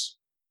service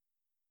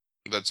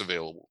that's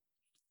available,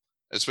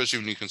 especially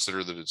when you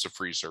consider that it's a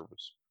free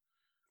service.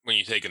 When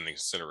you take into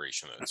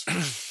consideration that it's free.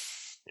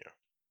 Yeah.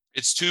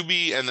 It's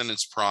Tubi and then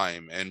it's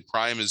Prime, and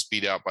Prime is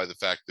beat out by the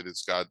fact that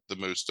it's got the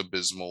most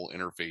abysmal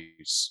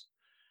interface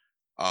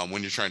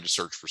when you're trying to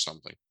search for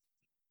something.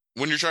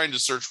 When you're trying to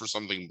search for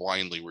something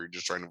blindly, where you're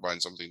just trying to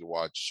find something to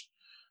watch.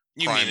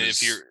 You Prime mean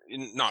if you're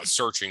not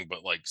searching,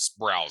 but like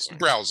browsing?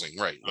 Browsing,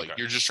 right. Okay. Like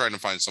you're just trying to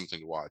find something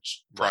to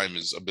watch. Prime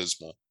is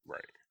abysmal.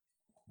 Right.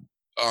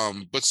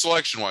 But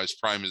selection-wise,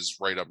 Prime is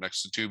right up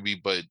next to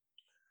Tubi, but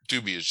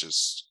Tubi is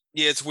just...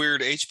 Yeah, it's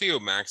weird.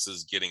 HBO Max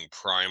is getting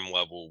Prime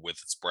level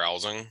with its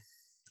browsing.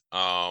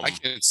 I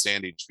can't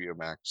stand HBO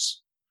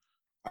Max.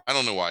 I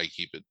don't know why I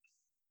keep it.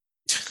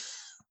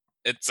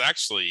 It's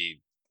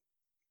actually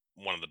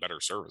one of the better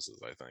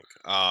services, I think.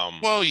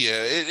 Well,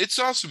 yeah, it's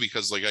also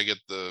because like I get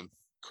the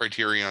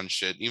Criterion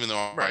shit, even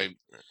though right.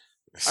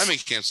 I may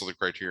cancel the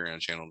Criterion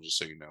channel, just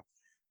so you know.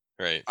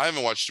 Right. I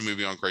haven't watched a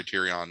movie on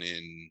Criterion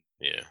in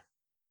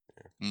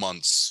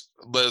months,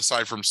 but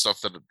aside from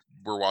stuff that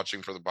we're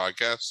watching for the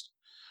podcast.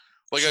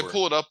 Like sure. I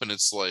pull it up and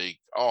it's like,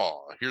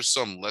 oh, here's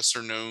some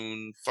lesser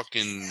known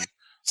fucking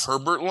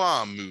Herbert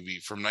Lom movie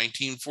from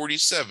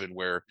 1947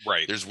 where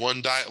there's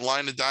one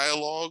line of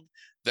dialogue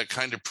that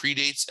kind of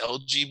predates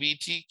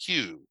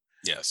LGBTQ.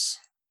 Yes.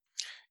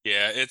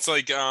 Yeah, it's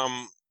like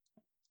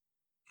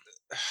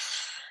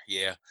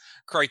yeah.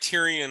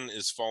 Criterion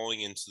is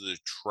falling into the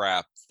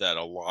trap that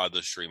a lot of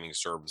the streaming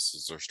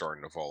services are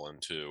starting to fall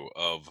into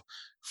of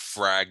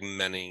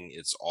fragmenting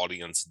its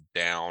audience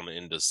down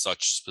into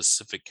such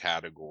specific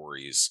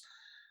categories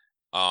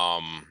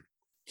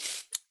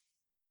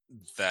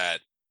that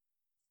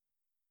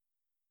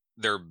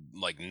they're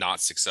like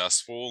not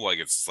successful. Like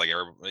it's like,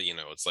 you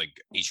know, it's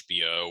like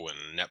HBO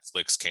and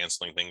Netflix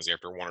canceling things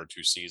after 1 or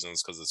 2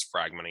 seasons because it's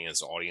fragmenting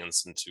its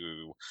audience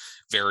into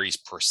very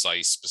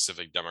precise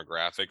specific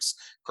demographics.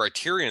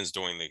 Criterion's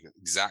doing the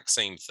exact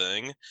same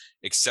thing,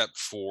 except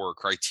for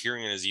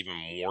Criterion is even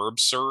more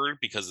absurd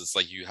because it's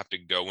like you have to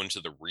go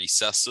into the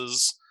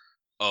recesses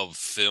of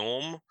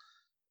film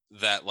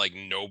that like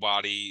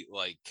nobody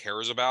like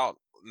cares about,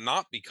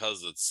 not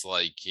because it's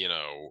like, you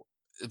know,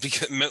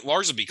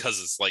 largely because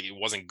it's like it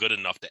wasn't good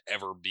enough to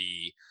ever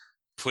be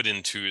put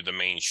into the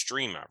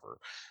mainstream ever.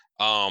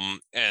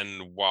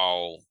 And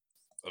while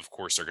of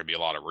course there could be a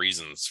lot of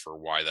reasons for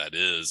why that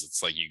is,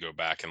 it's like you go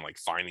back and like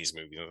find these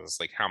movies and it's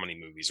like how many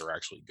movies are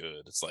actually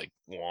good? It's like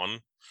 1,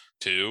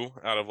 2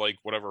 out of like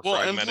whatever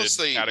fragmented and plus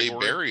they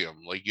bury them.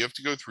 Like you have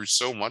to go through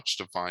so much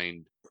to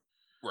find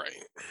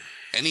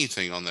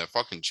anything on that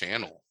fucking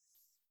channel.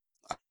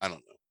 I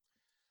don't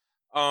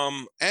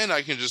know. And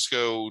I can just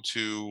go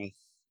to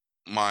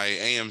my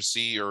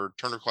AMC or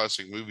Turner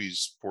Classic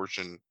Movies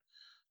portion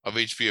of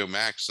HBO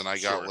Max, and I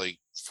got like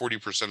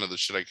 40% of the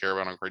shit I care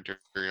about on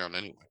Criterion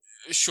anyway.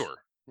 Sure,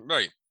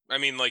 right. I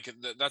mean, like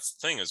that's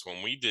the thing is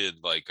when we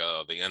did like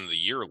the end of the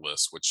year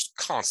list, which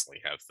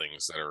constantly have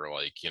things that are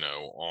like, you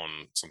know,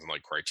 on something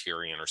like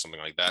Criterion or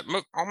something like that.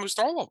 Almost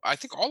all of, I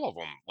think all of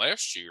them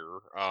last year,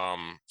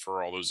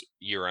 for all those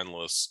year end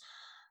lists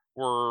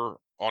were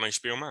on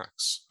HBO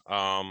Max.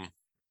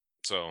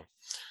 So.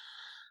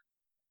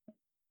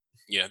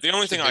 Yeah, the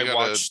only thing I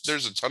watched...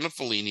 there's a ton of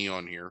Fellini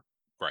on here.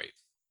 Right.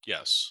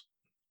 Yes.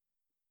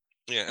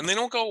 Yeah, and they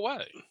don't go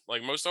away.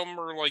 Like most of them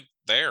are like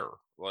there.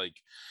 Like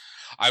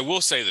I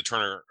will say the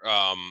Turner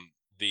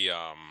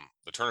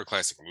Turner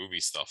Classic Movie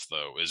stuff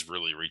though is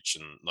really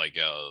reaching like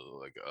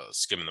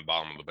skimming the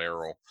bottom of the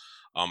barrel.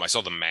 I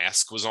saw The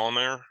Mask was on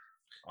there.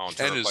 On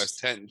 10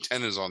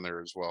 is on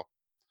there as well.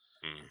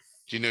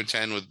 Do you know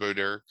 10 with Bo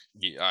Derek?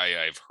 Yeah,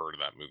 I've heard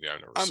of that movie. I've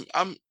never seen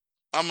it.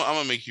 I'm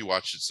gonna make you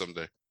watch it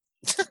someday.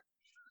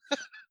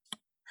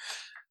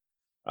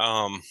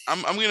 I'm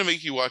gonna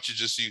make you watch it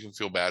just so you can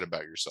feel bad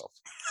about yourself.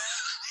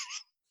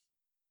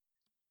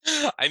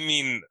 I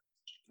mean,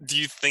 do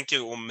you think it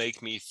will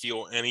make me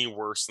feel any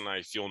worse than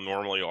I feel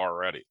normally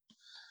already?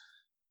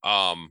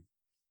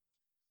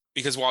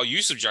 Because while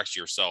you subject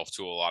yourself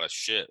to a lot of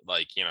shit,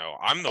 like, you know,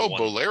 I'm the one.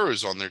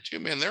 Bolero's on there too,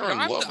 man. They're in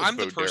love with I'm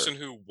the person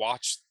who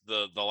watched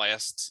the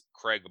last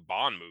Craig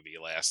Bond movie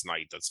last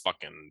night. That's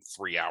fucking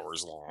 3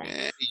 hours long.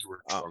 Yeah, you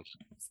were drunk.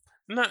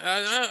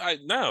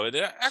 No, it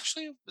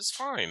actually was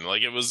fine.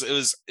 Like it was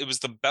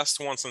the best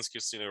one since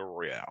Casino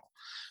Royale,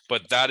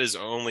 but that is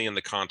only in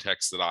the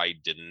context that I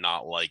did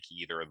not like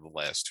either of the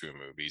last 2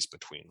 movies.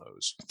 Between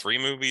those 3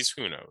 movies,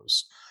 who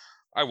knows?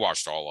 I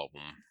watched all of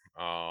them,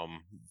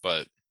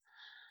 but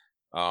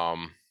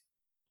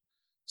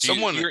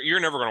you're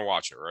never gonna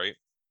watch it, right?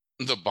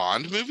 The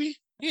Bond movie?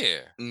 Yeah.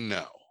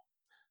 No.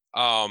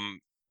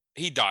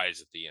 He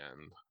dies at the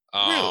end.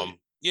 Really?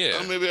 Yeah.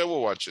 Oh, maybe I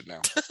will watch it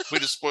now. Way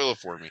to spoil it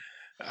for me.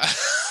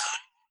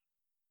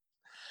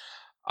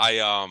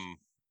 I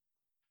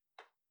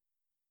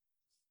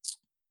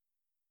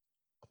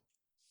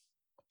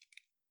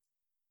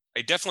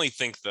definitely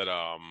think that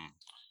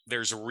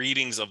there's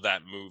readings of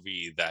that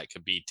movie that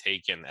could be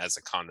taken as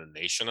a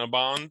condemnation of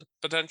Bond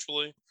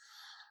potentially,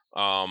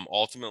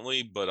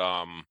 ultimately, but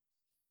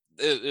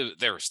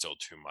there was still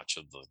too much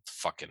of the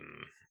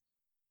fucking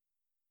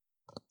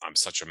I'm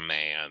such a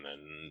man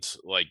and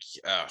like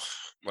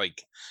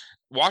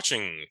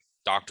watching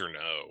Doctor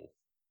No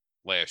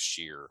last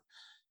year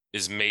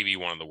is maybe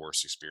one of the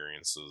worst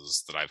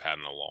experiences that I've had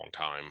in a long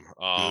time.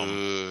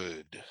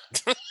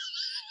 Good.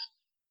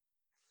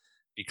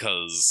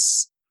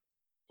 Because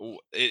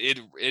it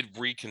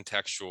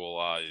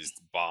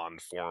recontextualized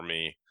Bond for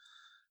me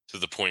to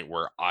the point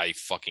where I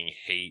fucking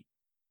hate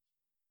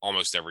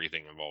almost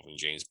everything involving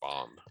James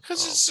Bond.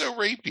 Because it's so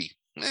rapey.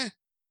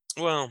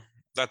 Well,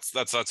 that's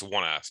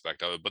one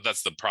aspect of it, but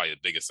that's probably the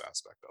biggest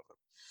aspect of it.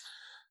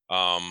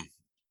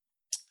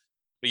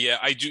 But yeah,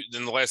 I do.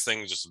 Then the last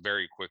thing, just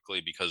very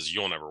quickly, because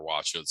you'll never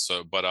watch it.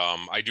 So, but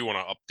I do want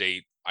to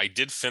update. I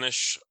did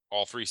finish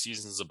all 3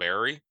 seasons of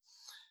Barry.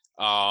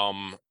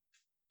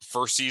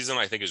 First season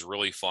I think is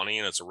really funny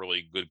and it's a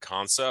really good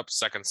concept.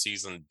 Second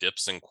season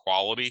dips in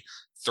quality.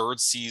 Third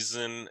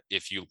season,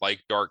 if you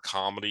like dark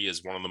comedy,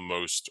 is one of the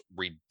most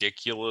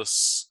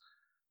ridiculous,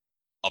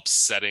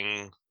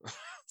 upsetting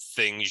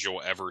things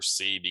you'll ever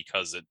see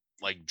because it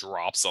like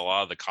drops a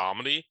lot of the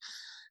comedy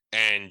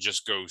and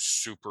just goes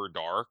super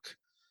dark.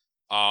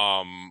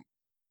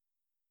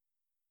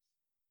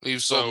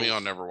 You've sold me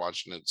on never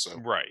watching it, so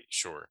right,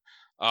 sure.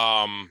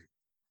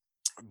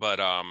 But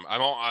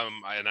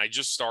and I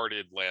just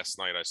started last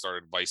night. I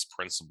started Vice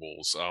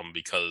Principals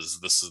because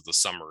this is the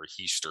summer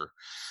Heaster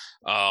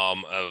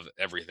of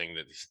everything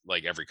that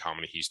like every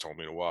comedy he's told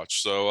me to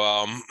watch. So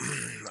I'm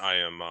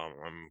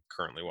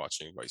currently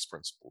watching Vice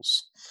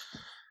Principals.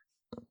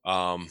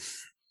 But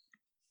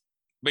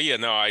yeah,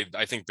 no, I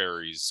think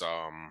Barry's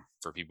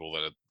for people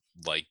that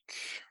like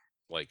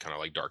kind of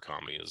like dark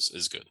comedy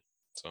is good.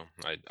 So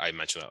I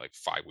mentioned that like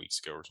 5 weeks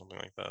ago or something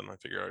like that, and I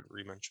figured I'd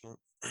re-mention it.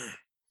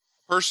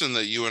 Person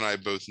that you and I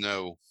both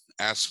know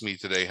asked me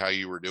today how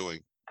you were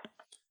doing.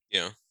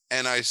 Yeah.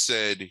 And I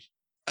said,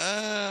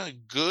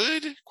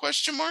 good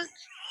question mark?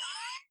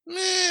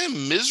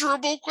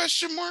 Miserable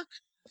question mark?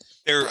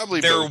 They're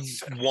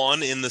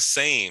one in the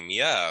same,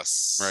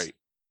 yes. Right.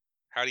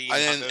 How do you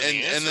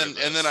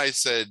and then I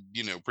said,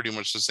 you know, pretty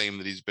much the same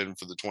that he's been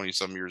for the 20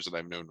 some years that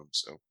I've known him.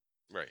 So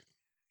right.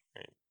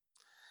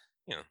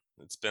 You know,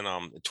 it's been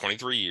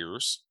 23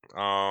 years.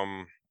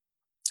 Right.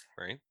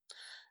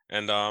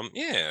 And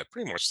yeah,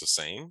 pretty much the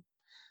same.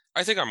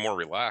 I think I'm more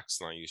relaxed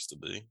than I used to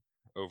be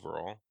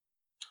overall.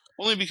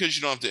 Only because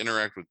you don't have to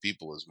interact with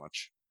people as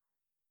much.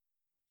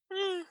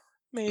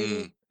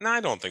 Maybe. No,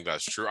 I don't think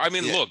that's true. I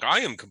mean, look,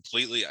 I am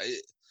completely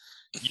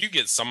you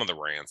get some of the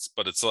rants,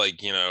 but it's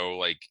like, you know,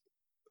 like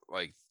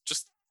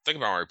just think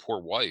about my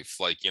poor wife.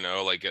 Like, you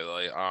know,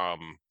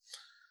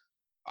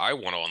 I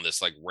went on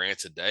this like rant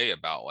today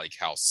about like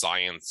how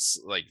science,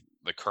 like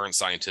the current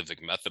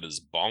scientific method is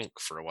bunk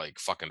for like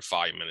fucking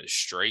 5 minutes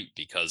straight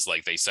because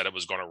like they said it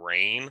was going to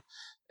rain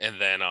and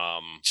then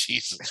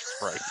Jesus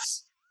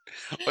Christ.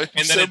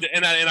 And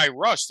then I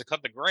rushed to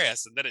cut the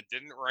grass and then it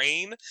didn't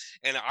rain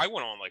and I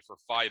went on like for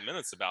 5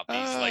 minutes about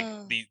these like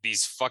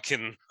these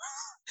fucking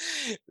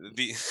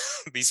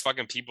these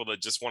fucking people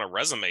that just want a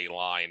resume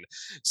line,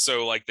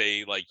 so like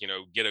they like, you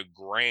know, get a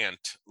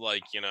grant,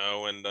 like, you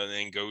know, and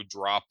then go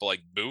drop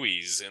like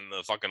buoys in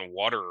the fucking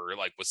water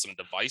like with some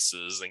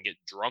devices and get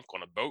drunk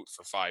on a boat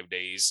for 5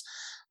 days,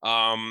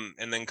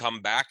 and then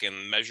come back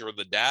and measure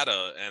the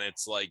data and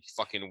it's like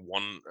fucking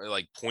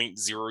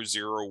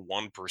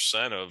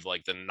 0.001% of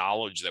like the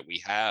knowledge that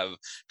we have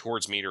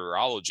towards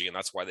meteorology, and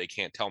that's why they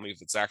can't tell me if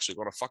it's actually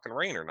going to fucking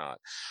rain or not.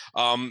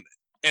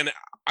 And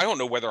I don't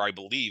know whether I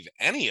believe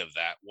any of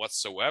that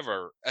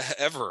whatsoever,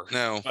 ever.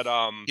 No, but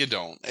you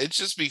don't. It's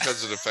just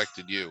because it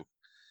affected you.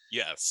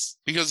 Yes.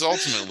 Because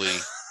ultimately,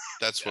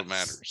 that's what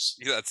matters.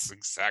 That's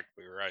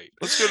exactly right.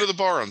 Let's go to the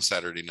bar on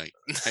Saturday night.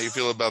 How you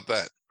feel about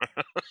that?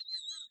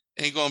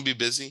 Ain't gonna be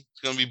busy.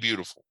 It's gonna be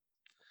beautiful.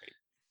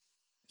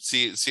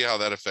 See how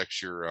that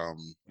affects your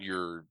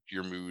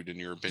mood and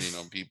your opinion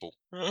on people.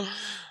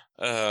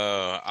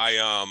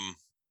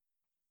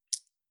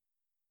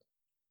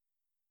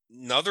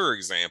 Another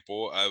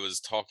example, I was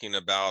talking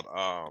about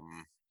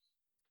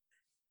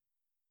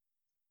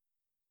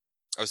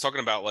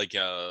like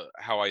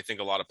how I think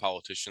a lot of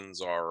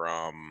politicians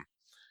are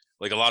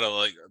like a lot of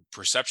like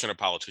perception of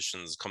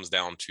politicians comes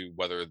down to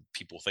whether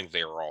people think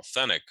they are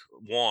authentic,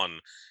 one,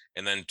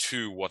 and then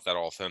two, what that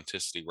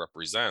authenticity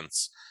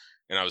represents.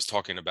 And I was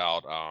talking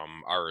about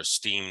our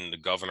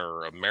esteemed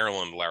governor of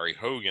Maryland, Larry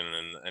Hogan,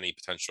 and any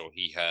potential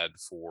he had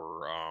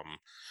for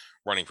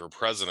running for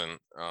president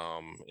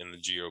in the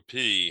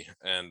GOP.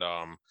 And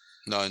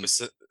none.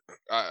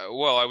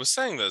 Well, I was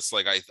saying this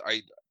like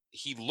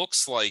he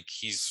looks like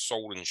he's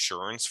sold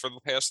insurance for the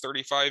past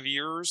 35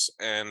 years,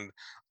 and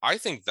I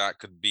think that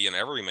could be an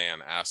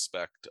everyman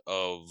aspect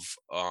of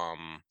a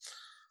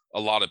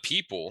lot of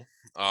people.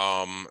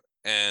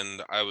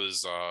 and I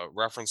was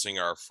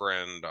referencing our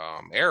friend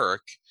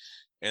Eric,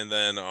 and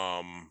then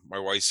my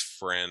wife's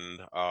friend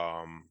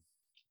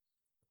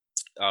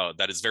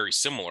that is very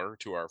similar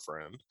to our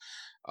friend,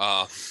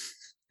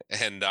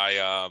 and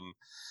I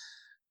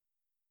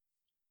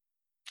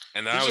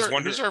was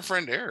wondering, who's our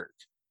friend Eric?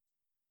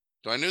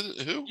 Do I know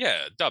who?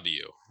 Yeah,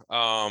 W.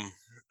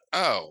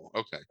 Oh,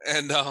 okay.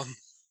 And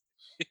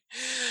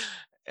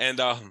and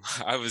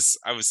I was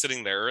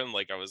sitting there and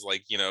like I was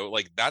like,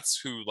 like that's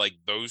who like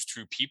those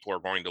two people are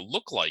going to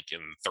look like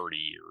in 30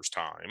 years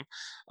time,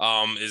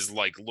 is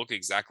like look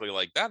exactly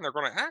like that, and they're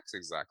going to act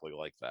exactly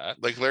like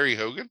that, like Larry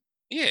Hogan.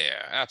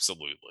 Yeah,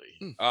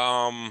 absolutely.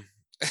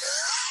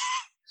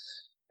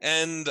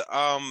 And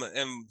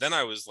then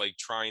I was like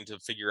trying to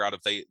figure out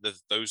if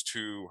those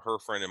two, her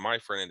friend and my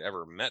friend, had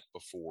ever met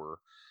before.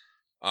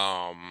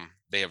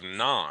 They have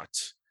not.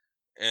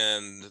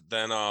 And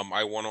then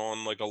I went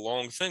on like a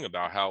long thing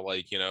about how,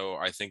 like,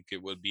 I think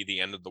it would be the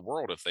end of the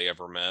world if they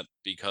ever met,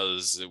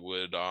 because it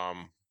would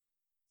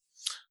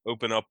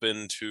open up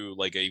into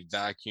like a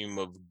vacuum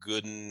of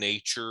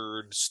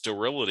good-natured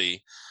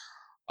sterility,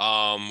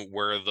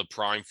 where the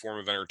prime form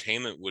of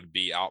entertainment would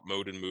be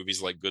outmoded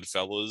movies like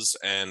Goodfellas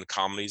and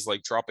comedies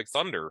like Tropic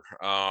Thunder.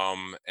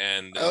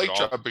 And I like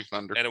Tropic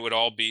Thunder, and it would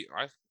all be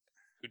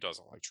who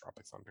doesn't like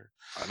Tropic Thunder?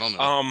 I don't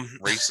know.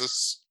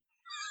 Racists.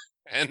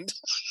 And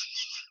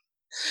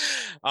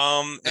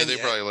and they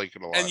probably like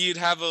it a lot. And you'd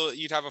have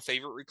a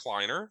favorite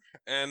recliner,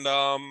 and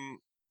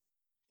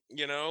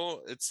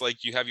it's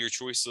like you have your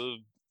choice of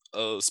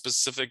a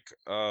specific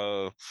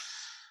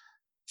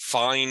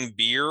fine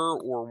beer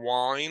or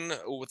wine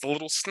with a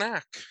little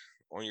snack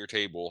on your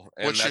table.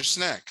 And what's your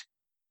snack?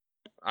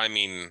 I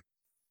mean,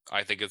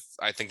 I think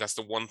that's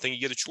the one thing you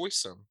get a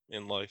choice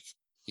in life.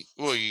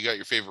 Well, you got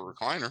your favorite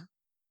recliner.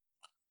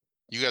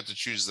 You got to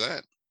choose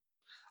that.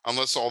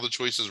 Unless all the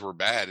choices were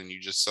bad and you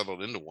just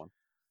settled into one.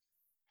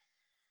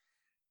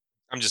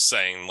 I'm just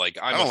saying, like,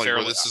 I don't like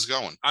where this is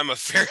going. I'm a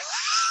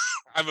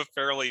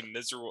fairly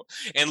miserable.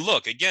 And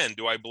look, again,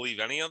 do I believe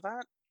any of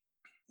that?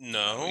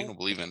 No, you don't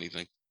believe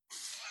anything.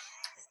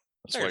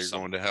 That's why you're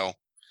going to hell.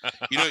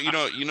 You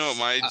know what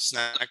my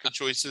snack of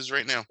choice is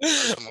right now?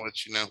 I'm gonna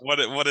let you know.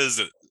 What is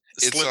it?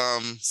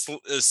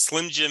 It's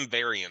Slim Jim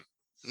variant.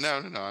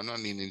 No, I'm not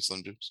needing any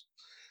Slim Jims.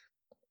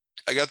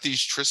 I got these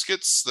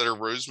Triscuits that are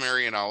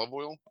rosemary and olive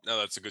oil. No,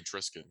 that's a good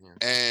Triscuit. Yeah.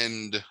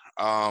 And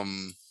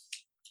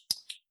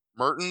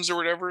Mertens or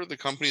whatever, the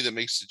company that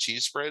makes the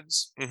cheese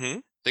spreads,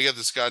 they got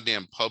this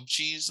goddamn pub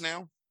cheese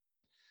now.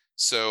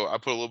 So I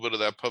put a little bit of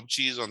that pub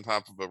cheese on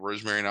top of a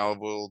rosemary and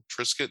olive oil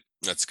Triscuit.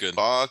 That's good.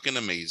 Fucking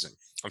amazing.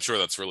 I'm sure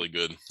that's really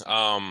good.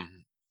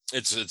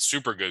 It's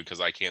super good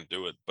because I can't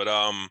do it, but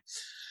I'm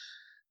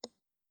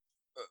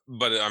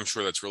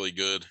sure that's really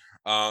good.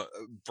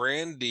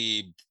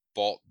 Brandy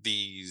bought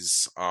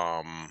these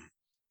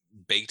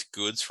baked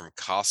goods from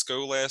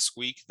Costco last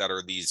week that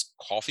are these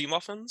coffee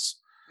muffins.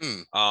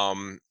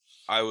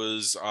 I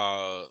was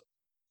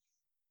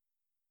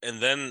and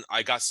then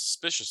I got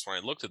suspicious when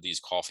I looked at these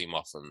coffee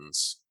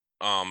muffins,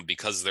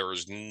 because there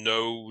was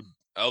no,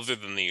 other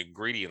than the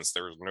ingredients,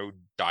 there was no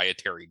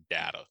dietary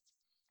data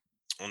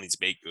on these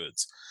baked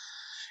goods.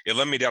 It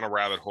led me down a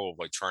rabbit hole of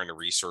like trying to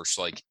research,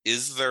 like,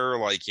 is there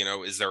like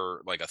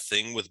a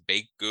thing with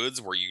baked goods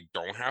where you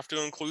don't have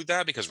to include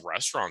that, because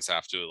restaurants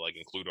have to like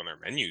include on their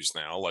menus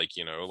now, like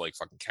like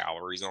fucking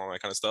calories and all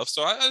that kind of stuff.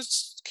 So I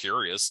was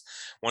curious,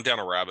 went down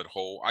a rabbit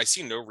hole. I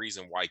see no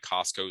reason why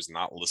Costco's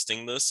not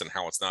listing this and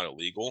how it's not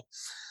illegal.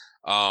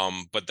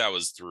 But that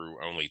was through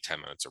only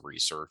 10 minutes of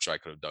research. I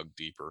could have dug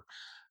deeper,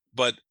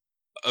 but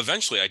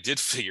eventually I did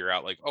figure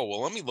out, like, oh,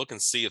 well, let me look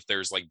and see if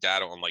there's like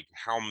data on like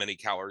how many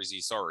calories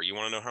these are. You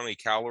want to know how many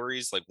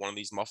calories like one of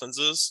these muffins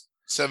is?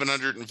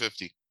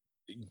 750.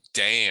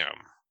 Damn.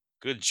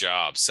 Good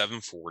job.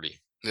 740.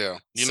 Yeah.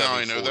 You know how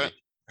I know that?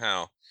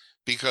 How?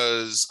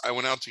 Because I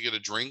went out to get a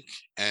drink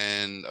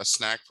and a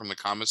snack from the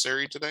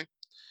commissary today.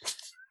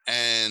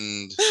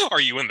 And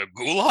are you in the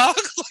gulag?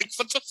 Like,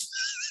 what the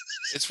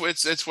it's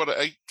what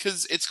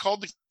because it's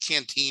called the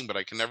canteen, but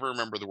I can never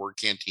remember the word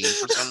canteen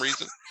for some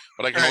reason.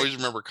 But I can always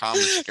remember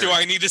commissary. Do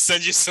I need to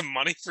send you some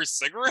money for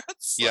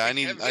cigarettes? Yeah, like,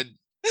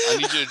 I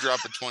need you to drop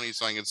a 20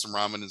 so I can get some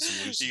ramen and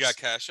some loosies. You got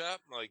Cash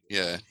App? Like,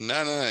 yeah,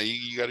 no.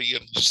 You gotta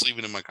just leave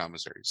it in my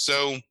commissary.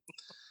 So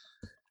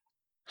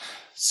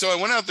I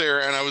went out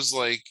there and I was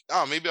like,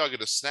 oh, maybe I'll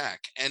get a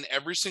snack. And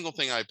every single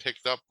thing I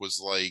picked up was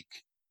like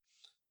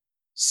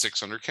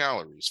 600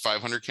 calories,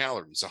 500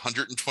 calories,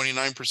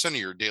 129% of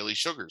your daily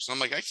sugars. So I'm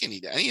like, I can't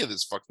eat any of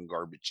this fucking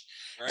garbage.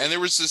 Right. And there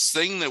was this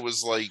thing that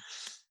was like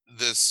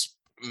this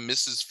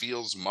Mrs.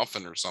 Fields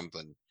muffin or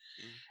something.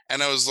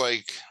 And I was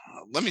like,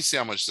 let me see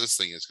how much this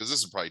thing is, because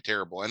this is probably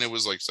terrible. And it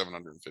was like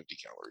 750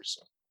 calories.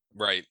 So.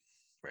 Right.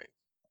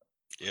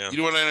 Yeah. You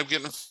know what I ended up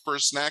getting for a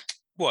snack?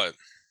 What?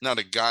 Not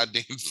a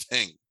goddamn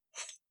thing.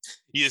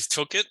 You just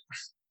took it?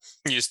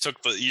 You just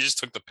took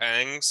the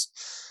pangs?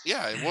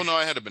 Yeah. Well, no,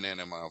 I had a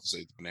banana in my office. I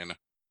ate the banana.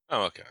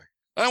 Oh, okay.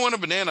 I want a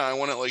banana. I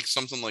want it like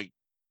something like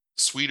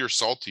sweet or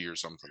salty or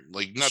something.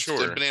 Like, not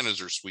the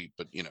bananas are sweet,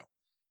 but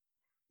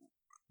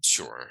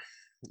Sure.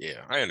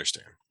 Yeah, I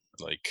understand.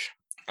 Like,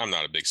 I'm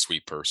not a big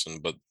sweet person,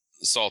 but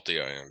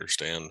salty, I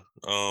understand.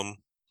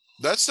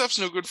 That stuff's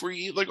no good for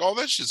you. Like all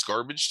that shit's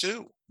garbage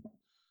too.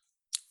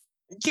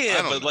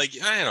 Yeah, but like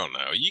I don't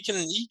know. You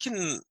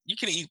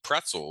can eat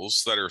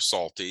pretzels that are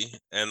salty,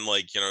 and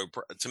like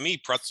to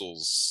me,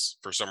 pretzels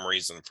for some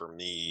reason for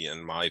me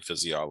and my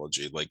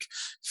physiology like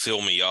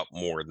fill me up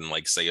more than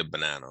like say a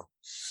banana.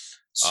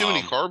 It's too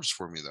many carbs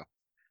for me though.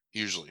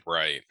 Usually,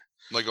 right?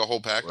 Like a whole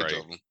package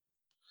of them.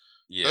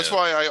 Yeah, that's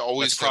why I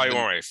always. That's probably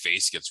why my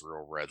face gets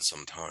real red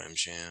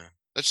sometimes. Yeah,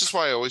 that's just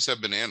why I always have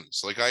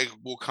bananas. Like I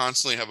will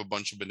constantly have a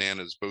bunch of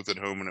bananas both at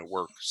home and at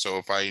work. So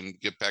if I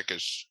get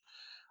peckish,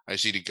 I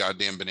just eat a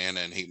goddamn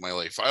banana and hate my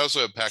life. I also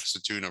have packs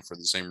of tuna for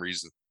the same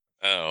reason.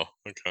 Oh,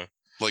 okay.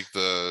 Like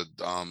the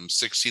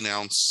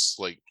 16-ounce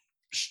like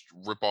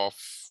rip off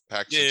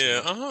packs.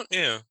 Yeah,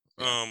 yeah.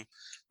 That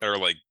are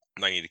like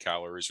 90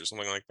 calories or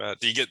something like that.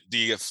 Do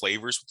you get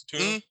flavors with the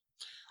tuna?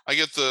 I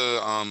get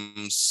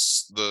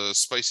the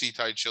spicy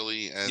Thai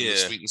chili and the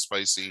sweet and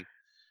spicy.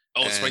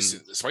 Oh,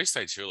 the spicy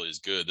Thai chili is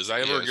good. Does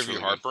that ever give you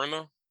heartburn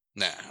though?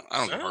 Nah, I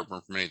don't get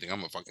heartburn from anything.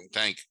 I'm a fucking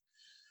tank.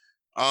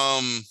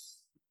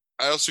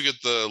 I also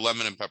get the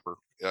lemon and pepper.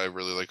 I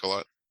really like a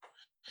lot.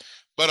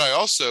 But I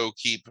also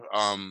keep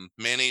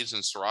mayonnaise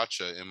and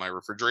sriracha in my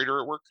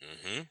refrigerator at work.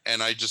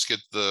 And I just get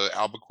the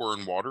albacore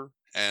and water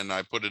and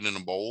I put it in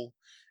a bowl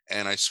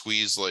and I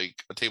squeeze like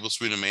a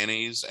tablespoon of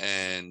mayonnaise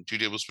and 2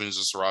 tablespoons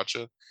of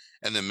sriracha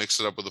and then mix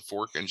it up with a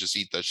fork and just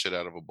eat that shit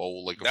out of a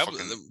bowl like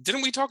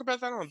Didn't we talk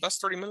about that on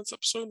Best 30 Minutes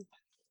episode?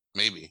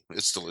 Maybe.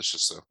 It's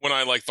delicious though. When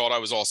I like thought I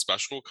was all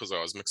special because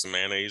I was mixing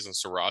mayonnaise and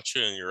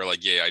sriracha and you're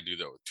like, yeah, I do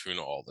that with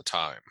tuna all the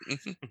time.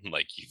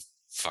 Like, you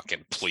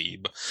fucking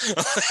plebe.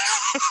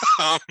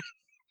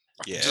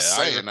 Yeah, just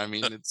saying. I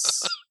mean,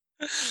 it's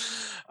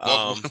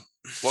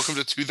welcome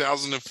to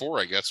 2004,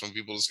 I guess, when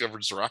people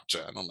discovered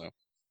sriracha. I don't know.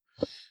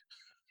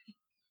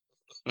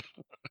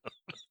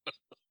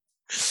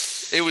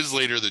 It was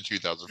later than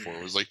 2004.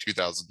 It was like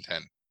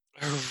 2010.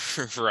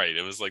 Right.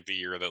 It was like the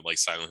year that like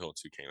Silent Hill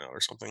 2 came out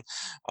or something.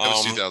 That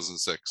was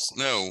 2006.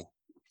 No,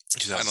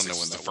 I don't know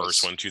when the that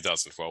first one.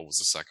 2012 was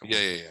the second one.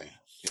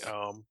 Yeah.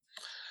 All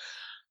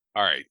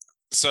right.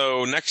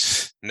 So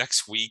next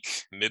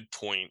week,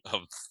 midpoint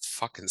of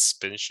fucking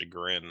Spin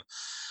Chagrin.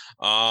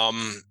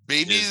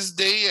 Baby's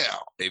Day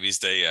Out. Baby's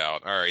Day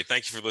Out. All right.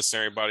 Thank you for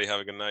listening, everybody. Have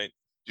a good night.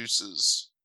 Deuces.